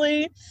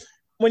 honestly,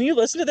 when you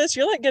listen to this,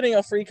 you're like getting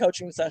a free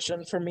coaching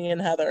session from me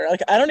and Heather.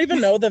 Like, I don't even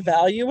know the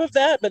value of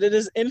that, but it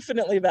is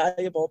infinitely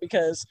valuable,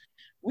 because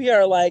we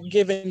are like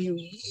giving you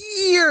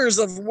years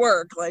of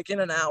work like in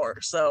an hour.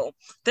 So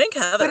thank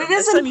Heather. But it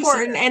is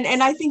important,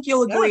 and I think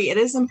you'll agree, it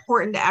is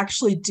important to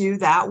actually do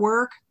that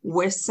work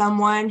with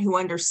someone who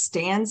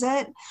understands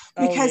it,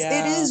 because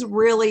it is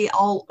really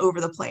all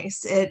over the place.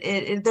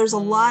 There's a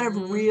lot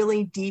of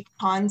really deep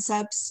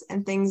concepts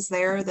and things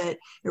there that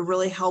it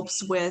really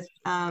helps with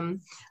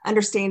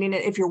understanding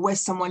it if you're with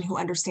someone who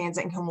understands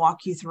it and can walk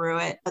you through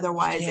it.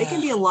 Otherwise, it can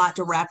be a lot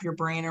to wrap your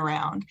brain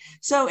around.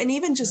 So, and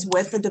even just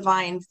with the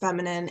divine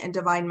feminine and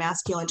divine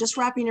masculine, just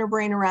wrapping your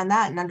brain around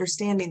that and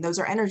understanding those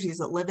are energies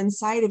that live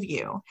inside of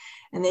you,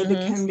 and they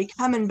can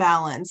become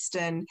imbalanced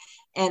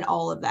and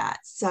all of that.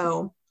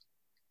 So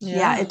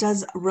it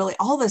does really,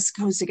 all this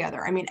goes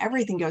together. I mean,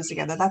 everything goes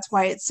together. That's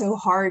why it's so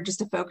hard just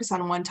to focus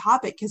on one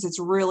topic, because it's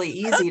really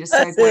easy to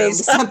segue into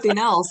something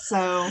else.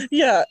 So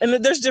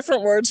and there's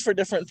different words for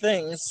different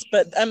things,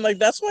 but I'm like,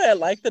 that's why I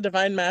like the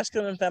divine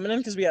masculine and feminine,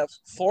 because we have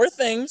 4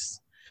 things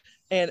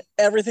and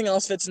everything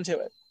else fits into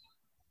it.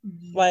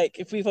 Like,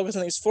 if we focus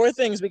on these 4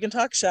 things, we can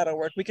talk shadow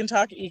work, we can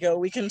talk ego,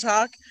 we can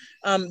talk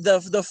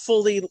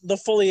the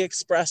fully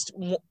expressed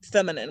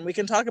feminine, we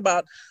can talk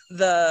about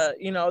the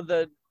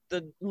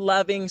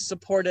loving,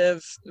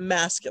 supportive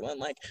masculine,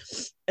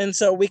 and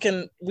so we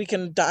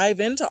can dive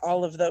into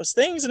all of those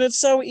things. And it's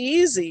so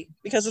easy,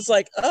 because it's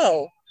like,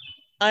 oh,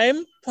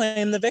 I'm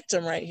playing the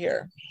victim right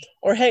here.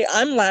 Or, hey,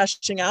 I'm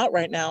lashing out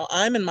right now.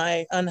 I'm in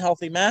my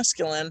unhealthy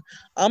masculine.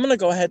 I'm going to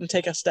go ahead and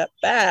take a step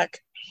back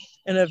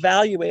and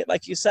evaluate,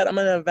 like you said, I'm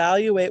going to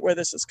evaluate where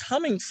this is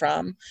coming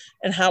from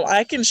and how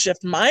I can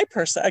shift my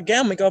person.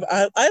 Again,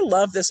 I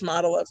love this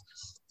model of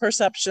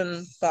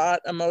perception,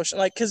 thought, emotion,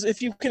 like, because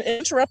if you can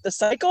interrupt the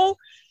cycle,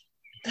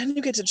 then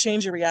you get to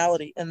change your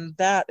reality. And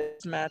that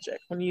is magic.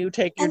 When you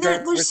take your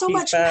there's so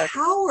much back.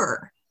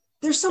 power.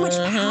 There's so much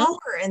power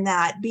in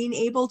that, being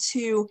able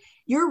to,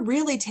 you're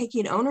really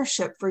taking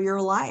ownership for your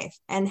life.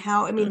 And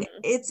how, I mean,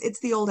 it's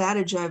the old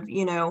adage of,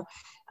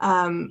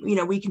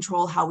 we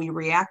control how we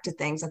react to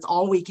things. That's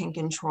all we can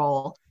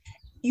control.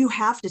 You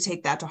have to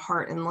take that to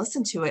heart and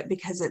listen to it,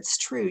 because it's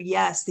true.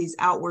 Yes, these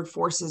outward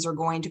forces are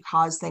going to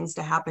cause things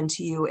to happen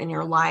to you in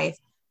your life.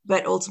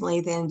 But ultimately,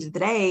 at the end of the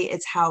day,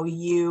 it's how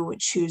you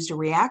choose to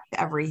react to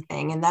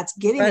everything. And that's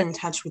getting in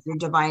touch with your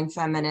divine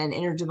feminine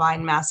and your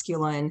divine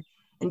masculine,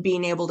 and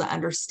being able to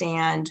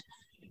understand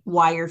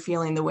why you're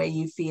feeling the way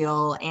you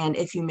feel, and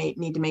if you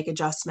need to make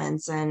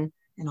adjustments and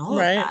all of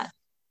that.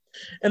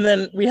 And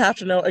then we have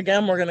to know,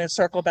 again, we're going to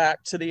circle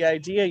back to the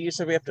idea. You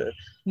said we have to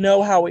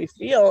know how we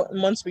feel.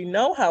 And once we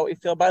know how we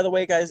feel, by the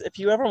way, guys, if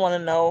you ever want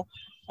to know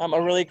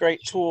a really great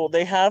tool,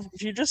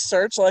 if you just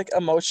search like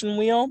emotion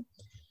wheel,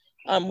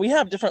 we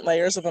have different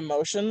layers of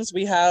emotions.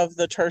 We have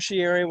the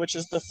tertiary, which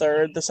is the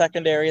third, the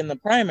secondary, and the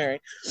primary.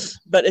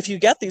 But if you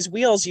get these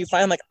wheels, you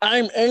find like,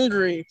 I'm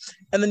angry.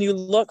 And then you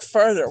look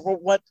further.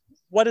 Well,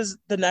 what is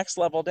the next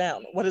level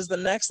down? What is the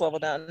next level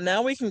down?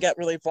 Now we can get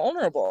really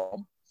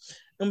vulnerable,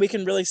 and we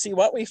can really see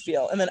what we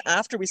feel. And then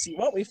after we see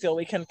what we feel,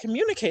 we can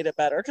communicate it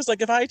better. Because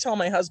like if I tell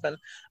my husband,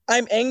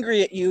 I'm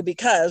angry at you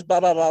because blah,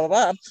 blah, blah, blah,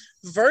 blah,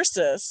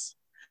 versus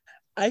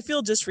I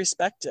feel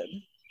disrespected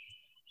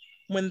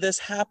when this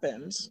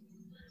happens.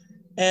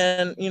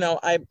 And,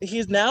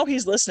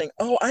 he's listening.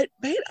 Oh, I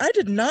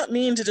did not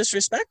mean to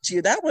disrespect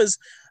you. That was,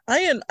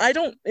 and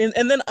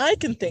then I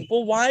can think,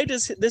 well, why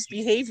does this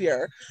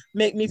behavior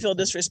make me feel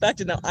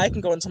disrespected? Now I can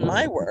go into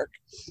my work.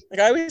 Like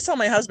I always tell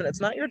my husband,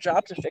 it's not your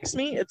job to fix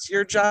me. It's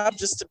your job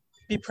just to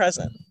be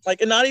present.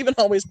 Like, and not even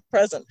always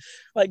present.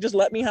 Like, just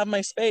let me have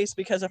my space,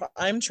 because if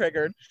I'm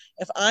triggered,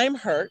 if I'm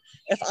hurt,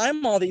 if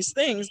I'm all these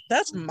things,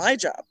 that's my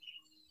job.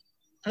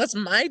 That's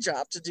my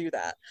job to do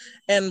that.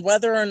 And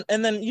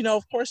then,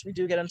 of course we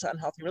do get into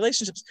unhealthy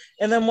relationships.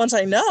 And then once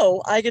I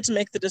know, I get to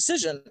make the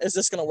decision. Is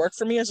this going to work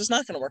for me? Is this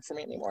not going to work for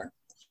me anymore?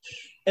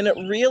 And it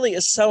really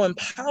is so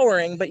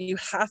empowering, but you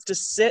have to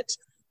sit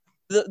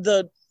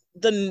the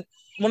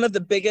one of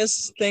the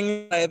biggest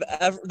things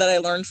that I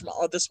learned from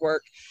all of this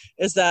work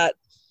is that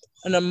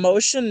an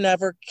emotion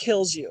never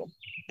kills you.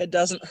 It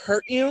doesn't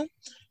hurt you.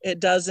 It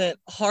doesn't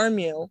harm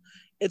you.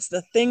 It's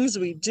the things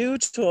we do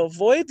to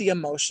avoid the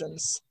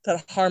emotions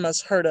that harm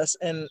us, hurt us,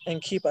 and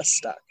keep us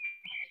stuck.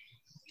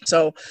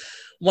 So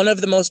one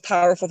of the most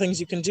powerful things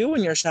you can do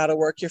in your shadow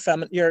work,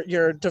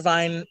 your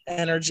divine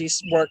energy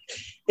work,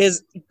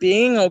 is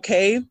being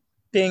okay,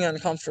 being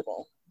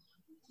uncomfortable.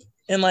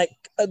 And like,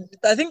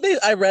 I think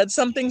I read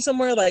something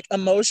somewhere, like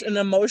an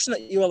emotion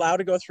that you allow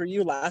to go through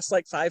you lasts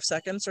like 5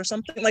 seconds or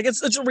something. Like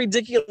it's a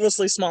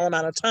ridiculously small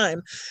amount of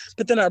time,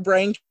 but then our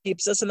brain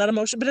keeps us in that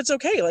emotion. But it's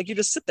okay. Like you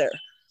just sit there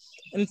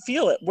and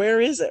feel it. Where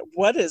is it?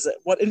 What is it?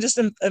 And just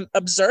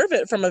observe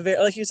it from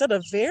like you said,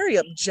 a very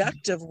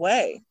objective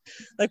way.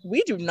 Like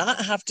we do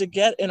not have to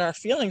get in our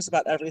feelings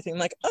about everything.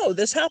 Like, oh,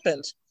 this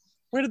happened.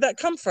 Where did that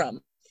come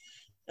from?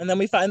 And then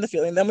we find the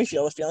feeling, then we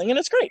feel the feeling, and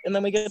it's great. And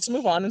then we get to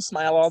move on and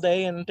smile all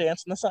day and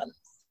dance in the sun.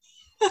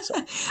 So.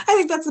 I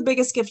think that's the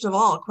biggest gift of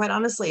all, quite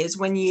honestly, is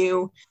when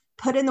you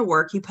put in the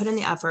work, you put in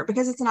the effort,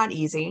 because it's not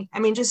easy. I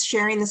mean, just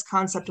sharing this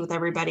concept with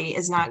everybody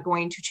is not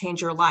going to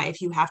change your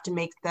life. You have to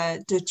make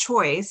the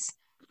choice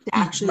to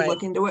actually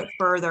look into it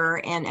further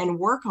and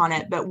work on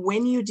it. But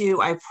when you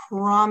do, I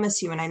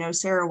promise you, and I know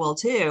Sarah will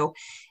too,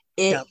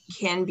 it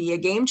can be a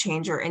game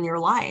changer in your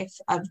life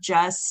of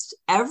just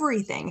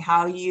everything,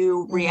 how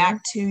you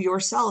react to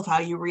yourself, how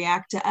you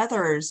react to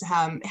others,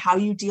 how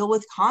you deal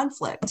with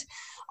conflict,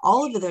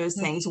 all of those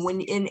things.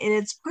 And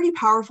it's pretty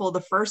powerful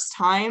the first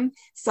time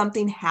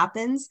something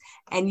happens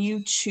and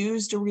you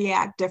choose to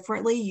react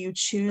differently. You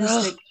choose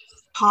to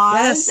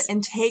pause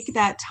and take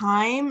that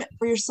time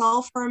for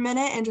yourself for a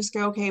minute and just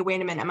go, okay,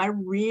 wait a minute. Am I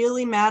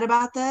really mad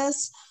about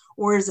this?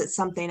 Or is it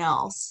something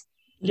else?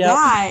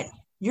 That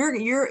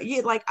you're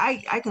like,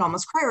 I can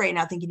almost cry right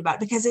now thinking about it,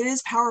 because it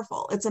is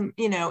powerful. It's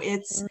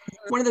it's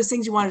one of those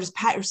things you want to just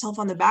pat yourself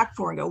on the back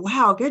for and go,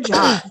 wow, good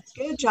job.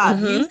 Good job.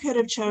 You could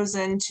have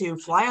chosen to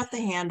fly off the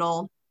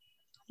handle,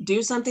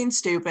 do something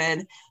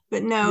stupid,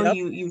 but no,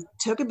 you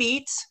took a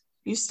beat.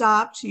 You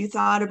stopped, you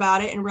thought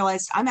about it and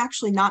realized, I'm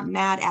actually not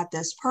mad at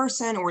this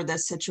person or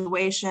this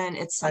situation.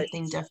 It's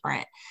something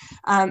different.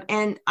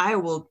 And I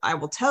will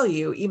tell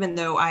you, even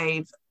though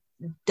I've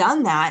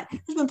done that,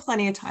 there's been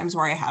plenty of times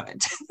where I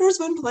haven't. There's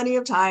been plenty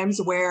of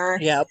times where,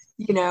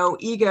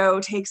 ego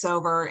takes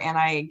over and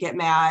I get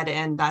mad,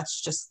 and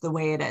that's just the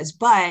way it is.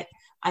 But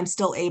I'm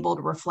still able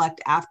to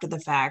reflect after the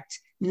fact,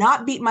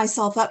 not beat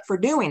myself up for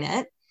doing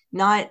it,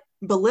 not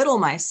belittle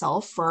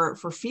myself for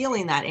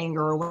feeling that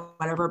anger or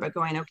whatever, but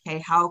going, okay,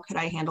 how could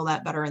I handle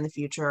that better in the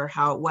future?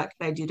 What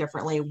could I do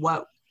differently?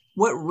 What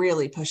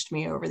really pushed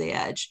me over the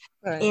edge?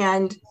 Right.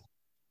 And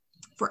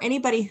for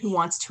anybody who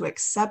wants to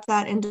accept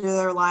that into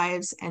their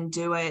lives and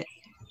do it,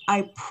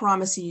 I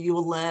promise you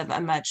will live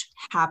a much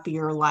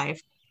happier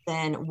life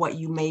than what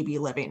you may be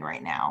living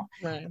right now.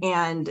 Right.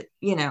 And,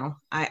 you know,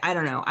 I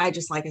don't know. I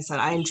just, like I said,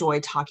 I enjoy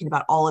talking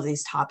about all of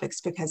these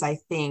topics because I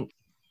think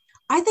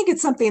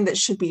it's something that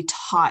should be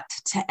taught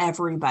to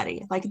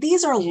everybody. Like,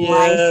 these are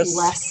life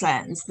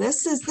lessons.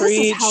 This is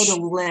how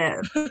to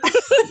live.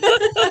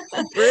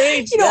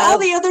 Preach, you know, all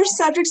the other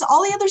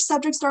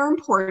subjects are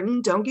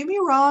important. Don't get me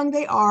wrong,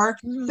 they are.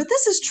 But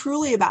this is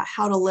truly about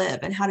how to live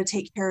and how to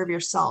take care of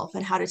yourself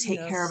and how to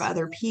take care of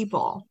other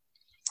people.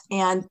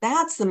 And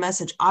that's the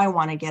message I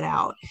want to get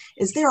out,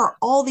 is there are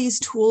all these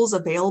tools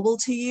available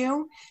to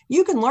you.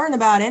 You can learn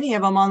about any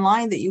of them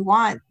online that you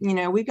want. You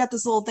know, we've got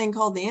this little thing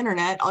called the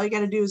internet. All you got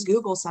to do is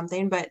Google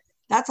something. But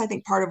that's, I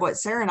think, part of what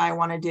Sarah and I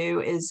want to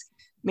do is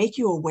make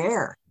you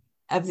aware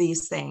of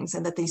these things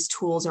and that these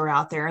tools are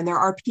out there and there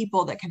are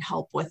people that can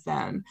help with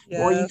them.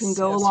 Or you can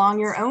go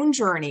along your own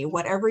journey,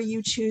 whatever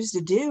you choose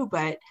to do,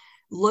 but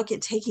look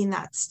at taking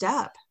that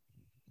step.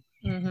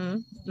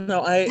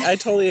 No, I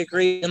totally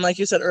agree. And like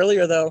you said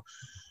earlier, though,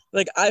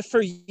 like for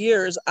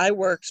years, I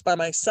worked by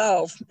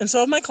myself. And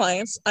so have my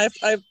clients.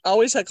 I've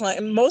always had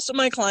clients. Most of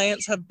my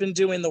clients have been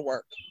doing the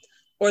work,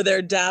 or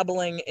they're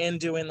dabbling in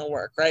doing the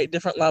work, right?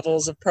 Different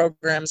levels of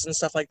programs and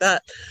stuff like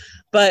that.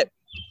 But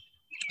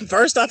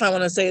first off, I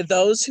want to say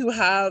those who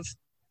have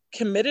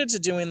committed to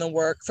doing the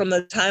work from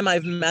the time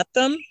I've met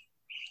them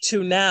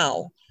to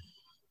now,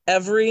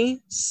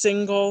 every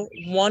single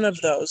one of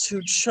those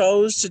who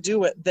chose to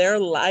do it, their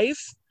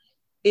life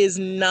is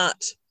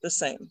not the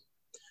same.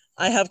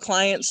 I have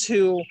clients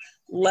who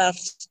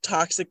left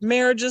toxic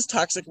marriages,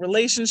 toxic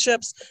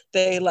relationships.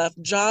 They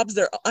left jobs.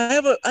 I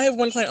have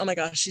one client. Oh my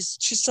gosh,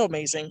 she's so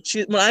amazing.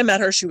 When I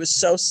met her, she was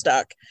so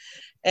stuck.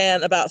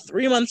 And about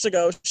 3 months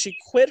ago, she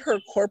quit her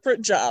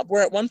corporate job,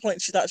 where at one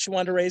point she thought she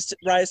wanted to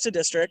rise to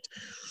district.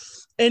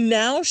 And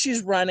now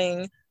she's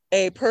running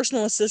a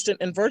personal assistant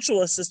and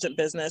virtual assistant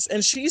business.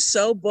 And she's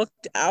so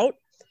booked out.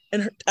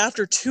 And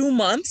after 2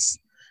 months,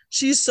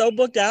 she's so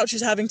booked out,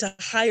 she's having to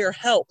hire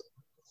help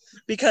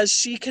because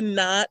she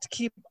cannot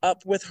keep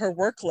up with her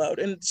workload.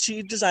 And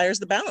she desires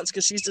the balance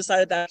because she's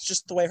decided that's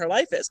just the way her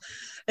life is.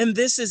 And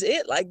this is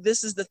it. Like,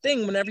 this is the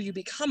thing. Whenever you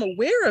become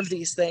aware of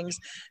these things,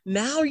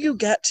 now you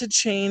get to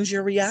change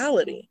your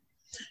reality.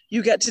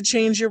 You get to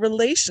change your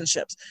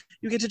relationships.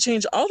 You get to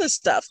change all this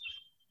stuff.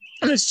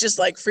 And it's just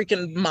like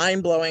freaking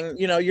mind blowing.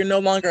 You know, you're no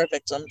longer a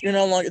victim. You're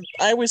no longer,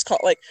 I always call,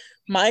 like,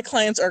 my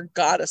clients are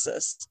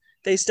goddesses.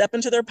 They step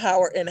into their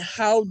power, and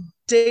how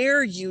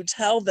dare you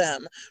tell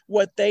them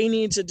what they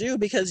need to do,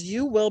 because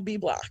you will be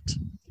blocked.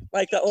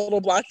 Like that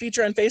little block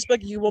feature on Facebook,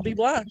 you will be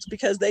blocked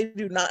because they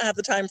do not have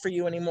the time for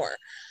you anymore.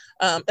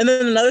 And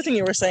then another thing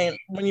you were saying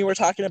when you were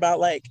talking about,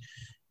 like,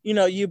 you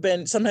know,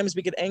 sometimes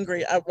we get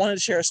angry. I wanted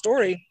to share a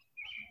story.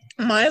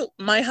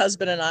 My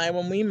husband and I,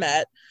 when we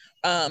met,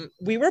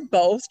 we were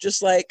both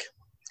just like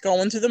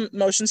going through the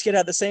motions. He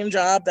had the same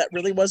job that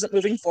really wasn't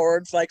moving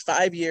forward for like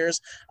 5 years.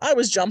 I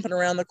was jumping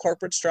around the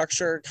corporate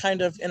structure,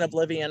 kind of in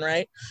oblivion,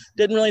 right?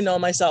 Didn't really know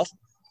myself.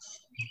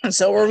 And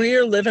so we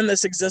were living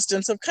this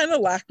existence of kind of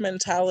lack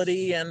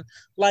mentality, and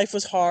life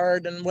was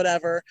hard and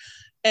whatever.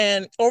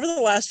 And over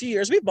the last few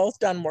years, we've both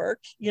done work,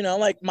 you know,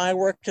 like my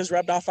work has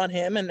rubbed off on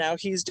him and now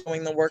he's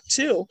doing the work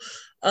too.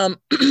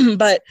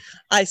 But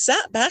I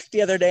sat back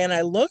the other day and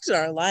I looked at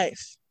our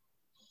life.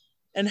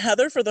 And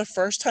Heather, for the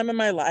first time in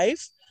my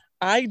life,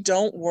 I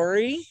don't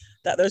worry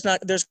that there's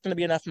going to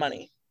be enough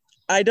money.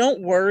 I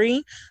don't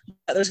worry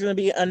that there's going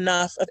to be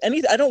enough of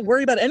anything. I don't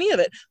worry about any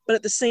of it. But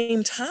at the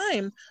same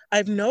time,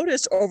 I've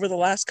noticed over the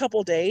last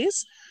couple of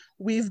days,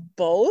 we've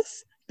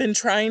both been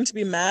trying to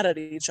be mad at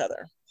each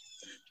other.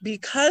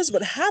 Because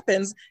what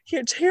happens,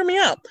 hear me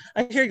out.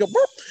 I hear you go,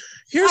 burp.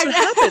 Here's what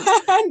happens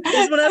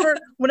is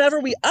whenever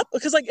we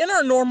because like in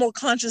our normal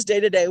conscious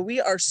day-to-day, we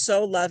are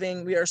so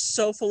loving. We are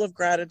so full of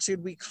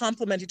gratitude. We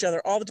compliment each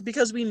other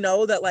because we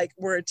know that like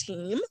we're a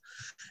team,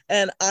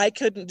 and I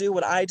couldn't do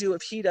what I do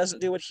if he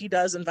doesn't do what he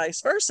does, and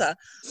vice versa.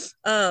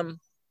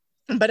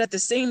 But at the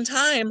same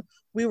time,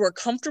 we were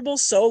comfortable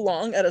so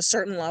long at a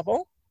certain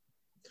level.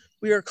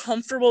 We were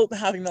comfortable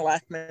having the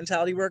lack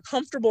mentality. We were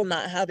comfortable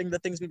not having the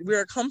things we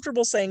were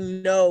comfortable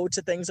saying no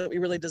to things that we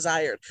really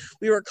desired.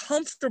 We were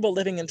comfortable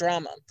living in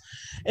drama.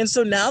 And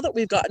so now that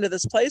we've gotten to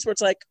this place where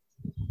it's like,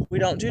 we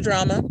don't do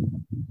drama,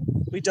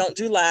 we don't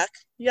do lack.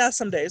 Yeah,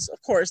 some days,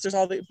 of course, there's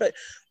all the,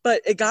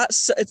 but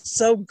it's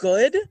so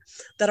good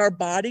that our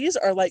bodies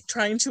are like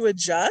trying to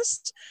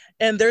adjust.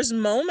 And there's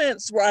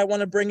moments where I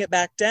want to bring it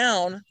back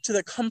down to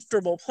the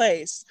comfortable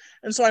place.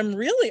 And so I'm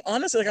really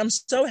honestly, like, I'm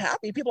so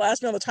happy. People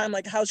ask me all the time,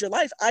 like, how's your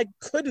life?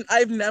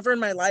 I've never in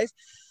my life,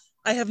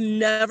 I have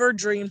never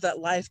dreamed that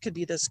life could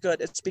be this good.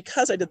 It's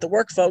because I did the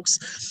work,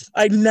 folks.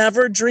 I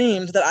never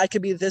dreamed that I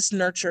could be this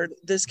nurtured,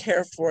 this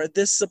cared for,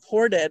 this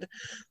supported.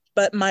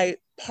 But my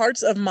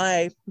parts of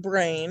my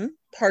brain,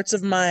 parts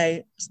of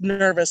my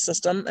nervous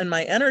system and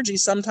my energy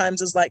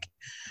sometimes is like,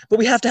 but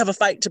we have to have a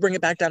fight to bring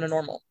it back down to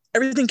normal.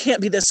 Everything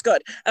can't be this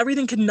good.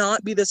 Everything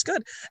cannot be this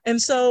good.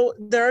 And so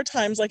there are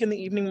times like in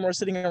the evening when we're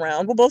sitting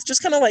around, we'll both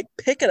just kind of like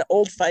pick at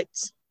old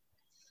fights.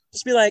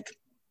 Just be like,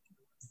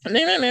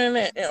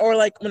 or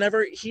like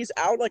whenever he's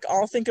out, like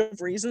I'll think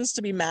of reasons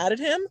to be mad at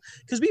him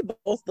because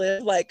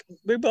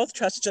we both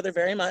trust each other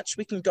very much.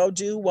 We can go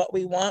do what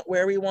we want,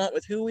 where we want,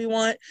 with who we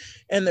want,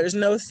 and there's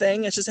no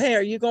thing. It's just, hey,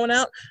 are you going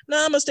out? No,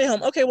 I'm gonna stay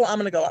home. Okay, well, I'm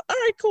gonna go out. All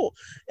right, cool.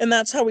 And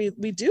that's how we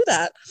do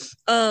that.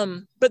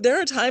 But there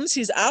are times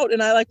he's out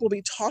and I like will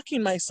be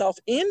talking myself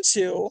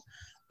into,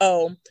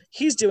 oh,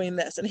 he's doing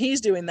this and he's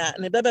doing that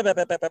and blah, blah, blah,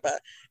 blah, blah, blah.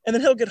 And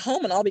then he'll get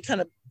home and I'll be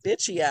kind of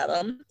bitchy at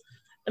him.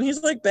 And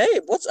he's like,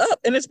 babe, what's up?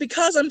 And it's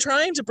because I'm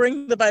trying to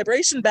bring the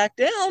vibration back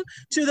down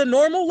to the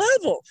normal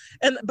level.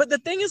 But the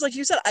thing is, like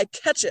you said, I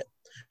catch it.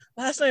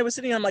 Last night I was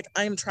sitting, I'm like,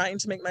 I'm trying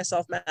to make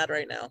myself mad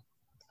right now.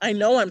 I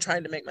know I'm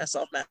trying to make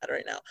myself mad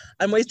right now.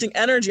 I'm wasting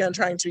energy on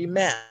trying to be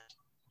mad.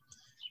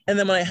 And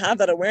then when I have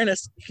that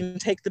awareness, you can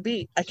take the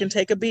beat. I can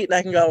take a beat and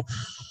I can go,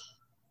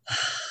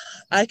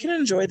 I can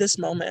enjoy this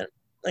moment.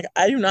 Like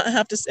I do not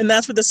have to. And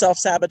that's where the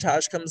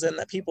self-sabotage comes in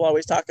that people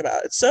always talk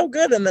about. It's so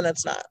good. And then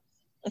it's not.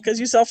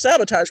 Because you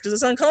self-sabotage because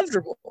it's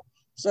uncomfortable.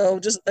 So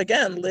just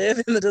again,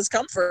 live in the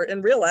discomfort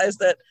and realize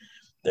that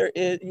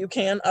you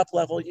can up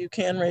level, you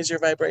can raise your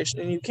vibration,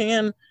 and you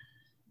can,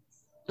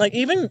 like,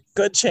 even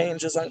good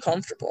change is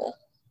uncomfortable.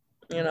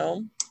 You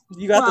know,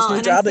 you got this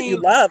new job that you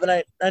love, and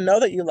I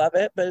know that you love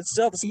it, but it's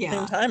still at the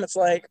same time, it's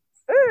like,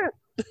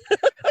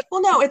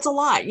 well, no, it's a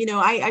lot. You know,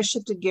 I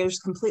shifted gears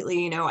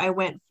completely. You know, I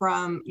went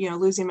from, you know,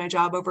 losing my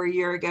job over a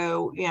year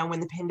ago, you know,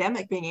 when the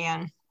pandemic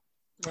began,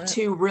 right,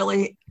 to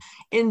really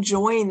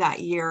enjoying that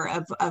year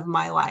of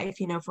my life.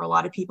 You know, for a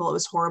lot of people, it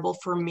was horrible.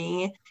 For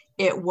me,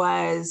 it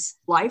was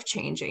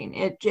life-changing.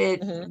 It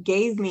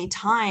gave me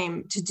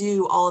time to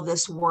do all of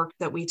this work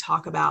that we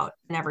talk about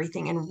and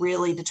everything, and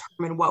really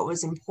determine what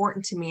was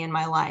important to me in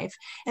my life.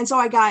 And so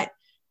I got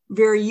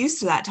very used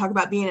to that, talk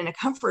about being in a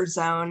comfort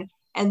zone.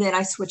 And then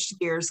I switched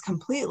gears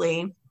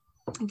completely,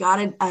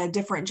 got a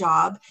different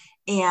job.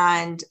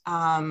 And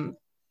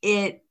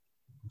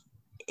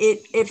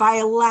if I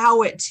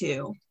allow it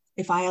to,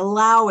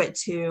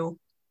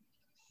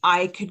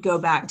 I could go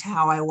back to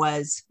how I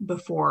was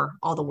before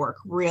all the work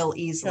real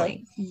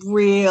easily.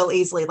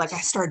 Like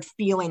I started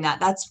feeling that.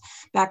 That's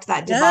back to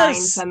that divine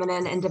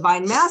feminine and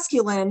divine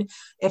masculine.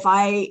 If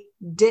I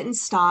didn't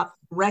stop,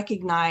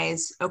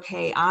 recognize,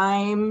 okay,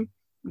 I'm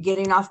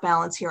getting off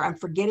balance here. I'm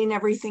forgetting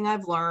everything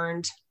I've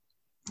learned.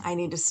 I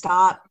need to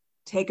stop,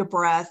 take a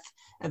breath,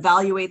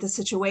 evaluate the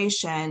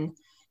situation.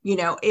 You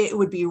know, it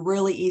would be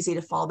really easy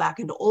to fall back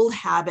into old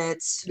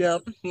habits,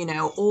 you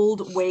know,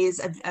 old ways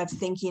of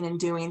thinking and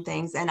doing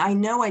things. And I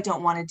know I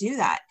don't want to do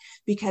that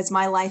because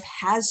my life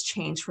has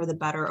changed for the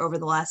better over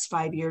the last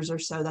 5 years or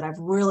so that I've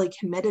really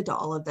committed to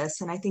all of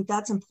this. And I think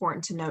that's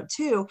important to note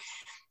too,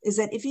 is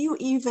that if you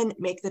even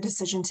make the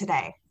decision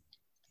today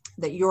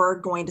that you're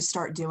going to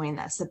start doing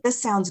this, that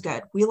this sounds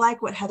good. We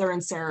like what Heather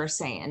and Sarah are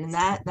saying, and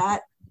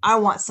that I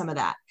want some of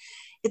that.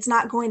 It's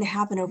not going to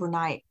happen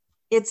overnight.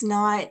 It's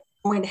not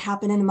going to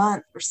happen in a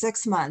month or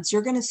 6 months.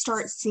 You're going to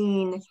start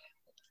seeing,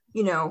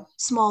 you know,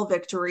 small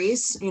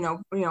victories, you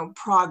know,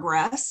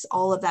 progress,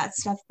 all of that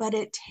stuff, but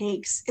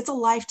it's a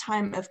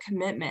lifetime of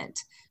commitment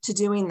to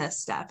doing this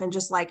stuff. And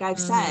just like I've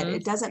said,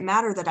 it doesn't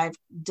matter that I've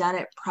done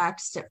it,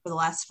 practiced it for the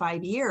last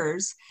 5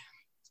 years.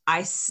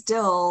 I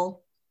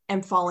still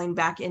am falling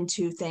back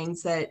into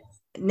things that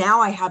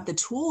now I have the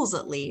tools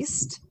at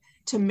least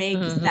to make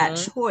that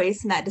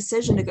choice and that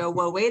decision to go,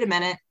 well, wait a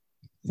minute,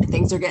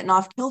 things are getting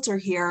off kilter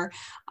here.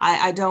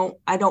 I don't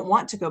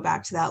want to go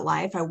back to that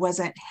life. I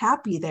wasn't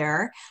happy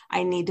there.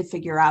 I need to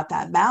figure out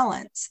that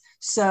balance.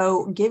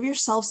 So give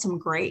yourself some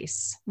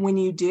grace when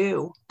you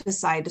do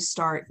decide to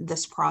start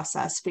this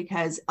process,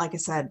 because like I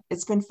said,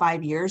 it's been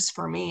 5 years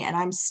for me and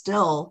I'm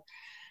still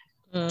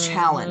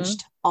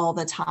challenged all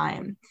the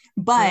time,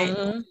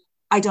 but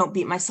I don't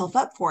beat myself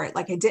up for it.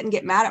 Like I didn't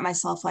get mad at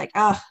myself. Like,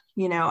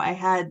 you know, I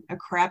had a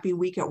crappy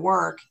week at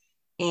work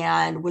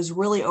and was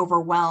really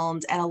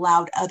overwhelmed and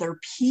allowed other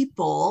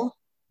people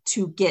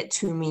to get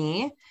to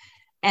me.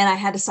 And I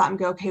had to stop and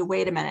go, okay,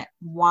 wait a minute.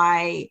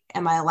 Why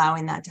am I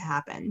allowing that to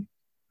happen?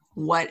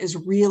 What is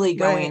really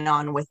going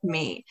on with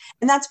me?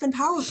 And that's been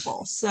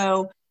powerful.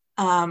 So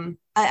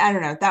I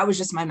don't know. That was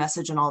just my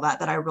message and all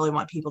that I really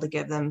want people to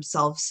give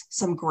themselves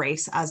some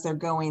grace as they're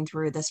going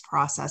through this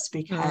process,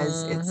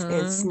 because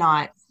it's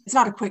not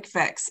a quick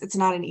fix. It's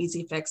not an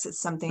easy fix.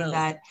 It's something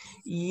that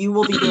you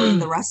will be doing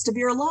the rest of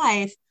your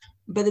life.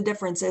 But the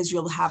difference is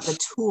you'll have the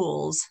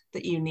tools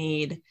that you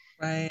need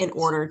in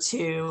order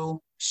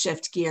to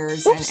shift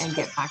gears and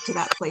get back to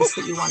that place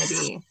that you want to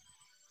be.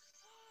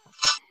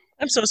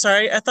 I'm so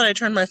sorry. I thought I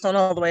turned my phone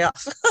all the way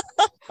off.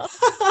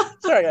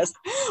 Sorry, guys.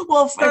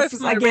 Well,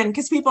 again,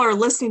 because people are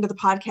listening to the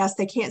podcast,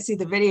 they can't see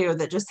the video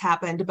that just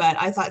happened, but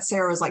I thought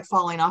Sarah was like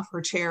falling off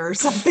her chair or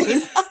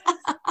something.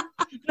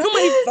 No,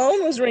 my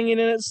phone was ringing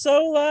and it's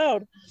so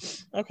loud.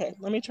 Okay,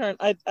 let me turn.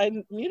 I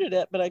muted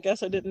it, but I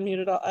guess I didn't mute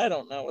it all. I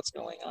don't know what's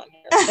going on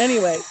here.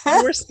 Anyway,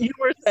 you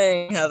were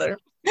saying, Heather.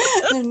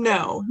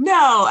 No,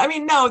 I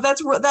mean, no,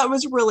 that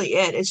was really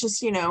it. It's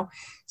just,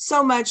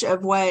 so much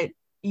of what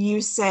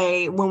you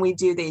say when we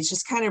do these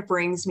just kind of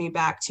brings me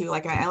back to,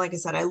 like I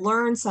said, I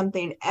learn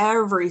something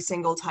every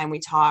single time we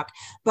talk,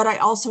 but I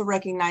also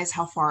recognize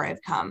how far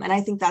I've come. And I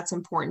think that's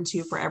important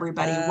too for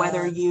everybody,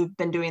 whether you've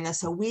been doing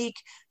this a week,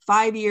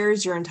 5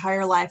 years, your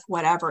entire life,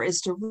 whatever, is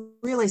to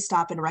really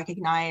stop and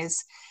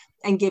recognize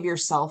and give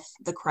yourself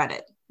the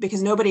credit,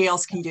 because nobody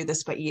else can do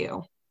this but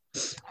you.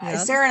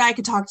 Sarah and I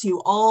could talk to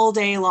you all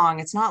day long.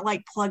 It's not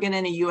like plugging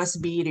in a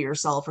USB to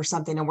yourself or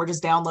something and we're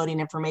just downloading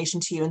information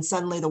to you and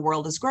suddenly the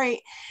world is great.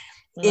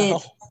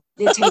 No.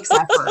 It takes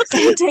effort.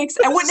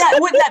 Wouldn't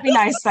that be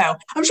nice though?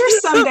 I'm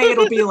sure someday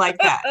it'll be like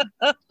that.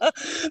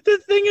 The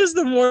thing is,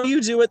 the more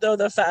you do it though,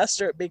 the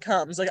faster it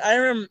becomes. Like I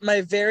remember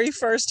my very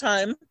first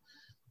time.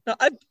 Now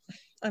I've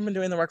been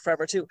doing the work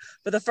forever too,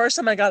 but the first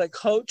time I got a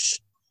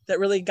coach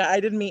that really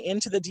guided me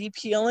into the deep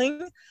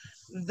healing,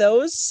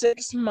 those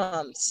 6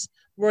 months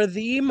were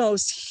the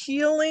most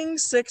healing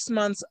 6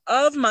 months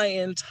of my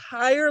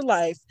entire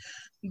life,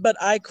 but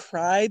I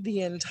cried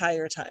the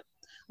entire time.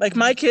 Like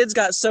my kids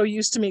got so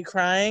used to me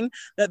crying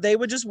that they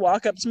would just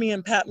walk up to me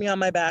and pat me on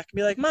my back and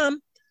be like,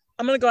 Mom,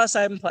 I'm going to go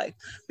outside and play,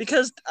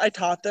 because I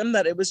taught them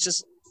that I was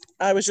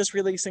just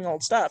releasing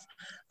old stuff.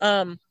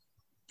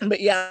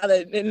 But yeah,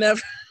 it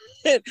never,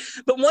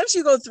 but once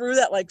you go through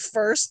that, like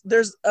first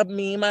there's a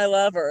meme I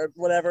love or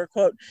whatever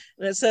quote,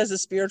 and it says the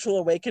spiritual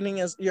awakening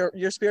is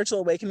your spiritual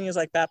awakening is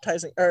like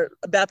baptizing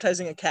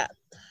a cat.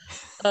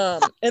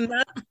 And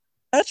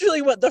that's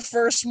really what the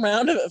first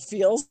round of it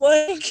feels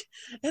like.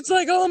 It's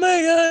like, oh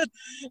my God,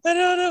 I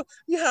don't know.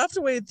 You have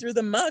to wade through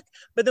the muck.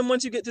 But then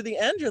once you get to the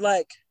end, you're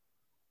like,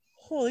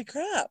 holy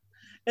crap.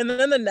 And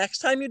then the next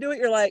time you do it,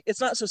 you're like,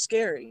 it's not so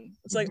scary.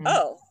 It's like,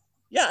 oh,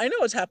 yeah, I know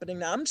what's happening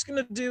now. I'm just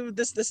going to do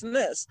this, this, and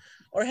this.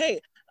 Or,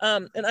 hey,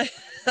 and I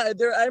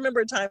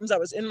remember times I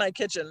was in my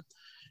kitchen,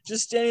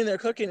 just standing there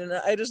cooking, and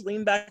I just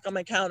leaned back on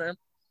my counter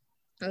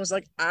and was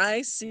like,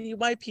 I see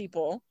why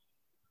people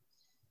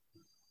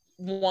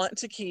want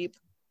to keep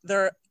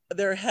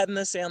their head in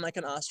the sand like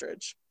an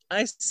ostrich.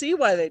 I see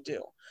why they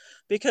do.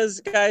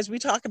 Because, guys, we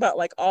talk about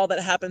like all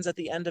that happens at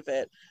the end of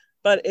it,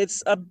 but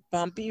it's a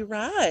bumpy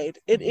ride.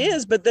 It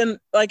is. But then,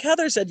 like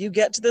Heather said, you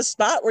get to this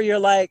spot where you're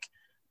like,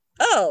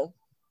 oh,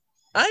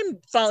 I'm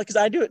falling, because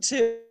I do it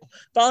too,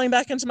 falling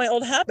back into my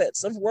old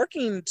habits of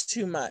working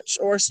too much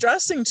or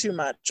stressing too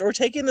much or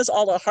taking this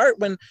all to heart,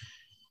 when,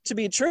 to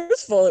be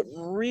truthful, it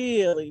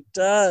really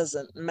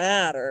doesn't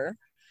matter.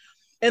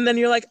 And then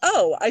you're like,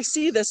 oh, I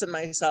see this in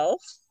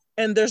myself.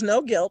 And there's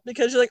no guilt,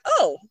 because you're like,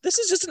 oh, this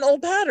is just an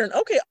old pattern.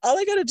 Okay, all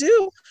I got to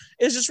do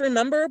is just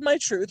remember my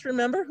truth,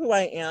 remember who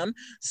I am,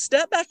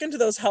 step back into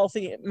those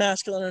healthy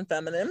masculine and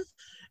feminine,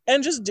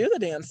 and just do the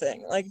damn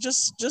thing. Like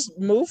just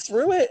move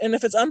through it. And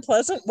if it's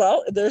unpleasant,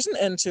 well, there's an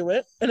end to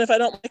it. And if I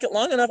don't like it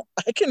long enough,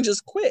 I can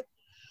just quit.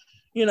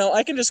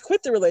 I can just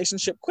quit the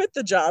relationship, quit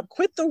the job,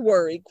 quit the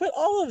worry, quit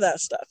all of that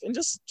stuff, and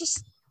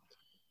just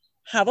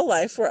have a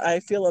life where I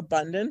feel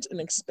abundant and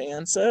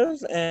expansive.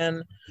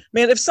 And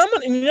man, if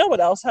someone, and you know what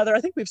else, Heather,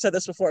 I think we've said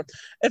this before,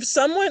 if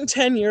someone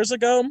 10 years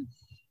ago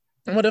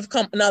would have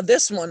come, now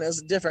this one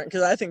is different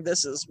because I think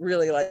this is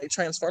really like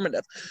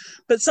transformative,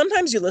 but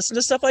sometimes you listen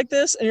to stuff like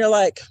this and you're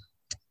like,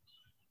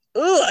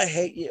 oh, I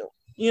hate you,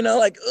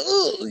 like,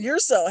 oh, you're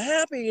so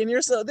happy and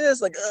you're so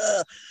this, like,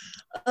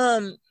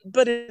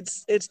 but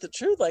it's the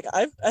truth. Like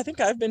I think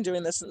I've been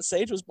doing this since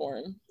Sage was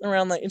born,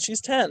 around like, and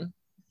she's 10,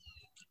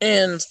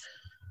 and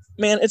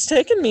man, it's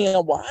taken me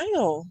a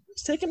while.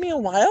 It's taken me a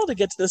while to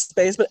get to this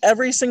space, but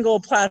every single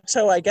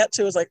plateau I get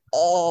to is like,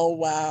 oh,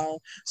 wow.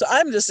 So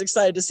I'm just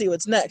excited to see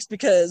what's next,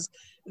 because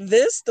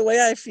the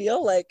way I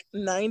feel like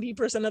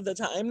 90% of the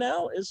time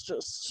now is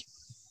just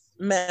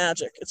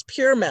magic. It's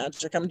pure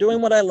magic. I'm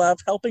doing what I love,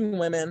 helping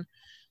women,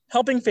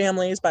 helping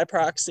families by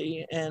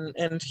proxy,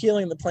 and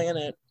healing the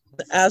planet,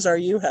 as are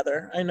you,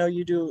 Heather. I know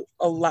you do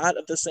a lot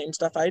of the same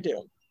stuff I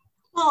do.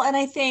 Well, and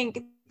I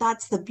think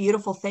that's the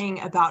beautiful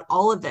thing about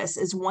all of this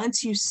is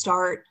once you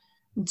start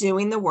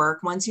doing the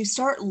work, once you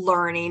start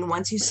learning,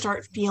 once you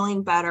start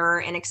feeling better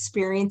and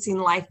experiencing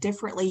life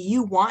differently,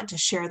 you want to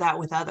share that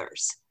with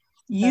others.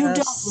 You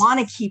don't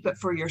want to keep it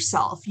for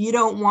yourself.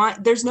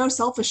 There's no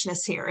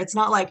selfishness here. It's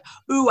not like,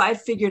 ooh, I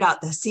figured out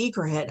the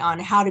secret on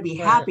how to be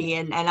happy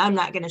and I'm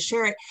not going to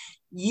share it.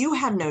 You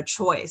have no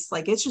choice.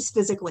 Like, it's just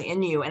physically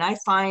in you. And I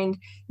find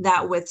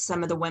that with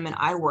some of the women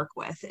I work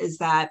with is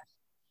that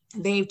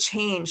they've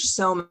changed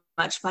so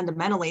much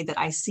fundamentally that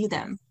I see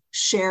them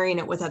sharing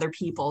it with other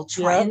people.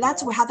 And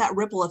that's how that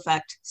ripple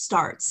effect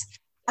starts.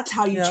 That's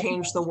how you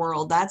change the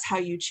world. That's how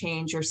you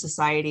change your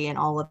society. And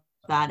all of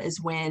that is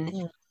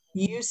when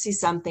you see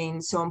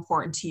something so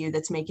important to you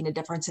that's making a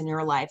difference in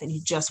your life and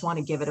you just want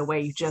to give it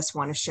away. You just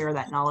want to share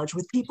that knowledge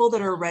with people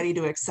that are ready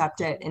to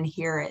accept it and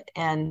hear it.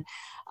 And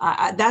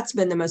that's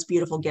been the most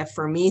beautiful gift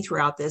for me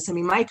throughout this. I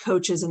mean, my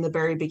coaches in the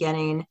very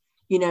beginning,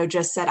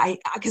 just said,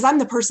 because I'm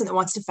the person that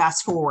wants to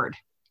fast forward.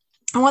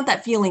 I want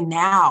that feeling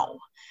now.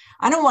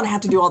 I don't want to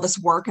have to do all this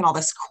work and all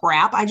this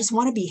crap. I just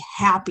want to be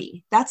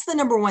happy. That's the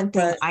number one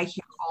thing I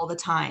hear all the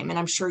time. And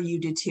I'm sure you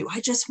do too.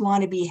 I just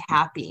want to be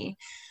happy.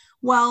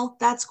 Well,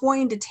 that's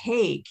going to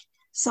take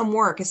some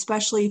work,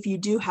 especially if you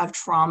do have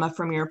trauma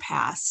from your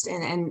past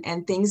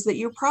and things that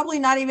you're probably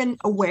not even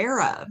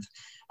aware of.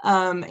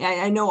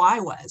 I know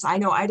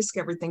I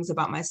discovered things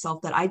about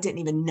myself that I didn't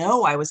even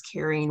know I was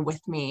carrying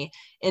with me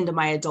into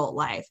my adult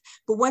life.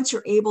 But once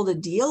you're able to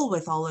deal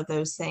with all of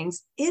those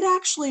things, it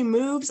actually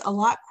moves a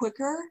lot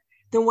quicker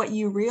than what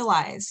you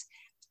realize.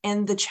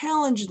 And the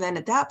challenge then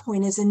at that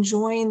point is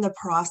enjoying the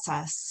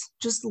process,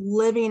 just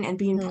living and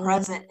being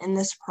present in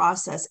this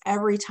process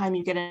every time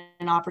you get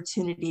an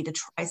opportunity to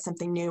try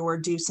something new or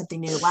do something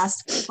new.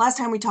 Last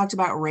time we talked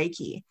about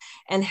Reiki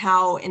and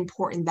how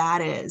important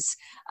that is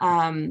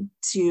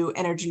to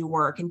energy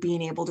work and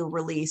being able to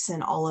release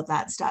and all of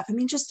that stuff. I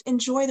mean, just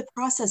enjoy the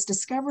process,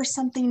 discover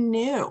something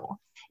new.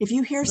 If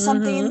you hear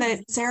something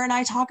that Sarah and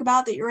I talk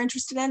about that you're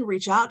interested in,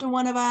 reach out to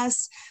one of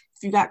us.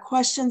 If you got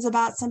questions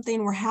about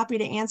something, we're happy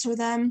to answer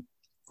them,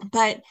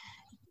 but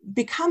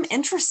become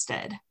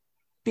interested,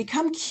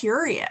 become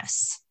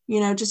curious,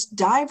 just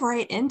dive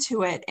right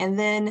into it. And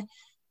then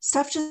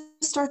stuff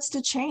just starts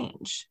to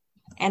change.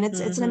 And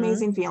it's an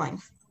amazing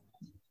feeling.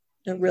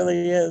 It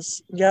really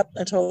is. Yep.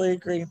 I totally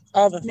agree.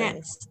 All the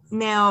things.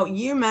 Now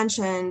you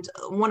mentioned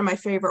one of my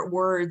favorite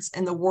words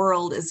in the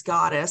world is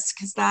goddess.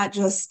 Cause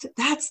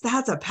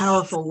that's a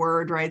powerful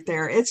word right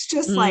there. It's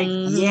just like,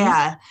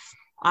 yeah,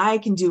 I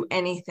can do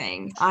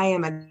anything. I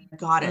am a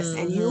goddess.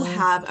 And you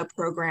have a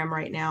program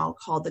right now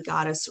called the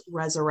Goddess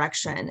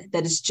Resurrection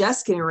that is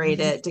just getting ready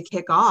to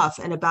kick off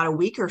in about a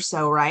week or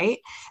so, right?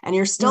 And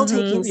you're still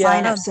taking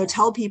signups. So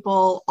tell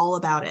people all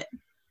about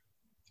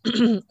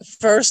it.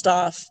 First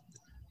off,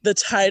 the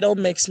title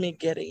makes me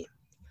giddy.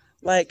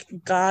 Like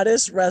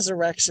Goddess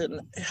Resurrection.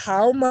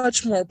 How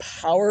much more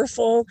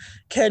powerful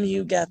can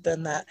you get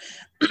than that?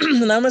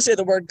 And I'm going to say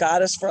the word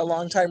goddess for a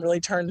long time really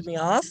turned me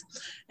off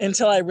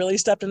until I really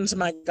stepped into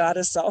my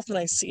goddess self and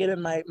I see it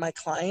in my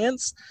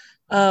clients.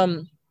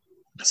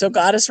 So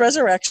Goddess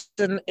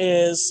Resurrection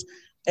is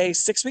a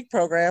 6-week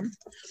program.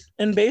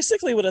 And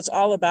basically what it's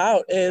all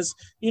about is,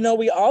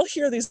 we all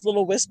hear these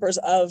little whispers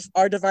of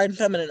our divine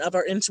feminine, of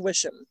our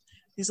intuition.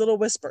 These little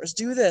whispers,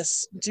 do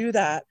this, do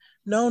that.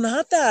 No,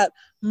 not that.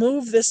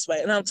 Move this way.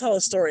 And I'll tell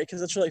a story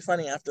because it's really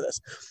funny after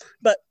this.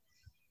 But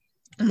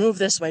move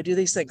this way, do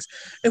these things.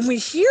 And we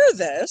hear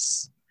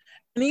this.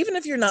 And even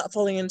if you're not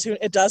fully in tune,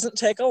 it doesn't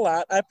take a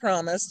lot, I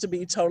promise, to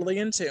be totally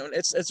in tune.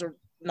 It's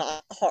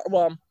not hard.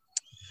 Well,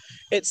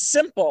 it's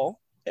simple.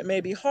 It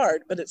may be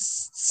hard, but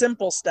it's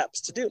simple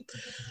steps to do.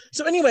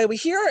 So anyway, we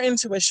hear our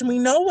intuition. We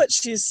know what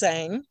she's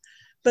saying.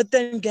 But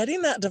then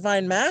getting that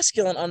divine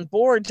masculine on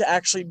board to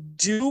actually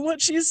do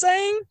what she's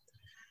saying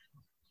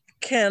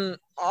can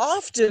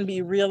often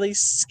be really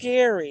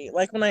scary.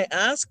 Like when I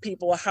ask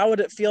people, how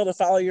would it feel to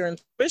follow your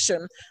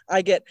intuition?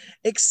 I get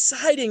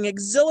exciting,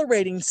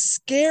 exhilarating,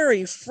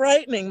 scary,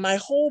 frightening. My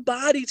whole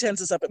body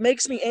tenses up. It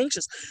makes me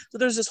anxious. So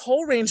there's this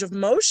whole range of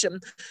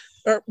motion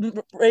or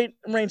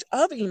range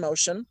of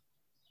emotion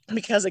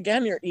because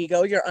again, your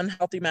ego, your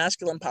unhealthy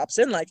masculine pops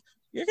in like,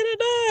 you're going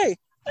to die.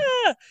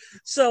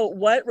 So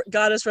what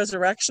Goddess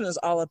Resurrection is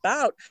all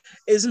about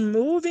is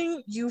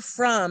moving you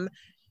from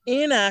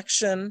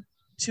inaction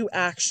to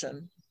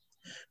action,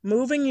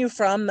 moving you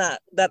from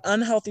that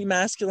unhealthy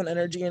masculine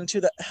energy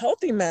into the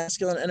healthy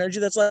masculine energy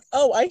that's like,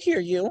 oh, I hear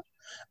you.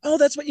 Oh,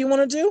 that's what you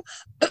want to do?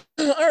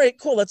 All right,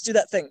 cool. Let's do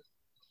that thing.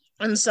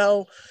 And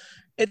so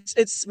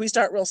we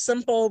start real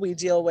simple. We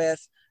deal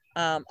with,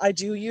 I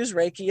do use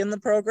Reiki in the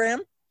program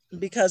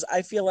because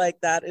I feel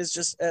like that is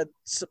just a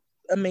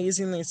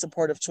amazingly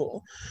supportive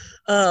tool.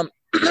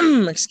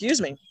 Excuse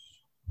me.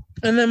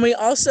 And then we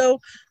also,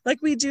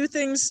 we do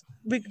things,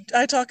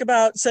 I talk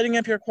about setting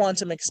up your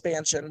quantum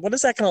expansion. What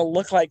is that going to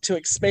look like to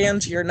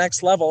expand to your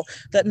next level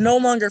that no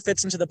longer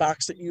fits into the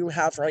box that you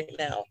have right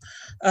now?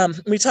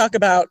 We talk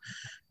about,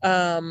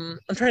 I'm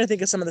trying to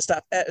think of some of the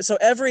stuff. So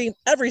every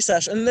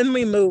session, and then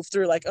we move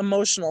through like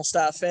emotional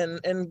stuff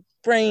and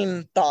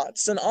brain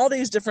thoughts and all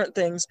these different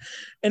things.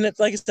 And it's,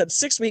 like I said,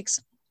 6 weeks.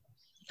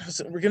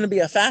 So we're going to be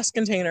a fast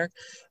container.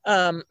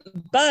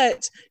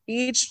 But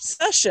each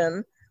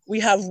session we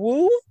have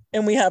woo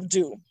and we have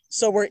do.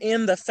 So we're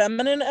in the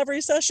feminine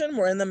every session.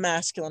 We're in the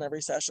masculine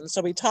every session.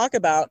 So we talk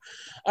about,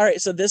 all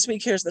right, so this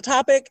week, here's the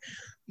topic.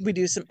 We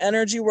do some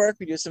energy work.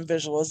 We do some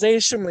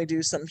visualization. We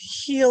do some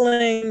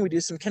healing. We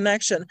do some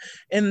connection.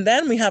 And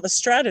then we have a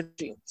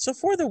strategy. So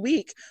for the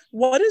week,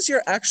 what is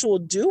your actual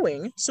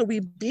doing? So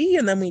we be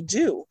and then we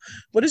do.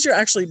 What is your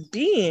actually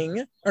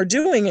being or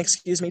doing,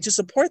 to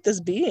support this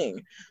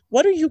being?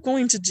 What are you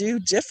going to do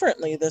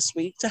differently this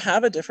week to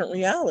have a different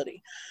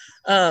reality?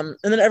 And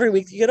then every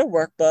week you get a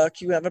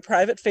workbook, you have a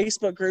private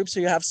Facebook group,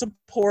 so you have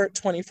support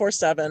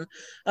 24/7.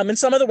 And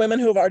some of the women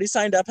who have already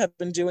signed up have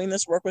been doing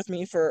this work with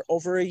me for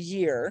over a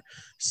year.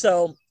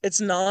 So it's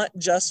not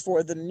just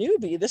for the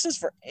newbie, this is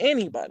for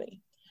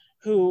anybody.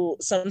 who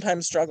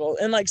sometimes struggle.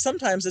 And like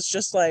sometimes it's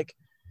just like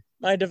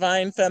my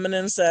divine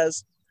feminine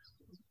says,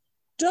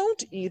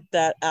 don't eat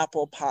that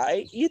apple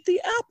pie, eat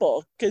the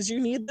apple because you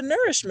need the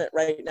nourishment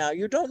right now.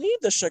 You don't need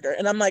the sugar.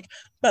 And I'm like,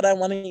 but I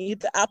want to eat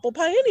the apple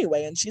pie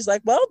anyway. And she's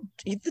like, well,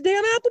 eat the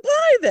damn apple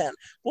pie then.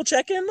 We'll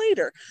check in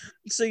later.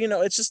 So, you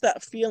know, it's just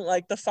that feeling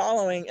like the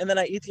following. And then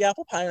I eat the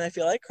apple pie and I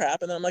feel like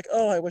crap. And then I'm like,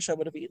 oh, I wish I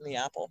would have eaten the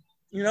apple.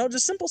 You know,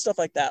 just simple stuff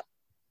like that.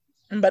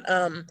 But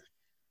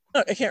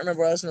I can't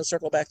remember what I was going to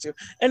circle back to.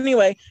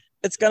 Anyway,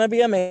 it's going to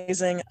be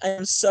amazing. I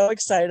am so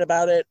excited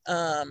about it.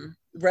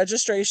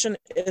 Registration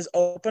is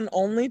open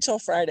only till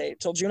Friday,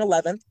 till June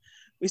 11th.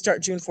 We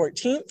start June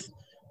 14th.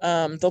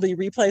 There'll be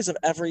replays of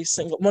every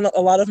single one.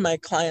 A lot of my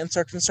clients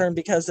are concerned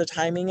because the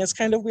timing is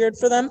kind of weird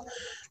for them,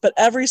 but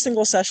every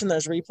single session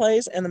there's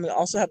replays. And then we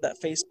also have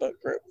that Facebook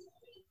group.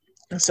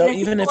 So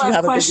even if you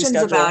have questions a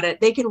busy about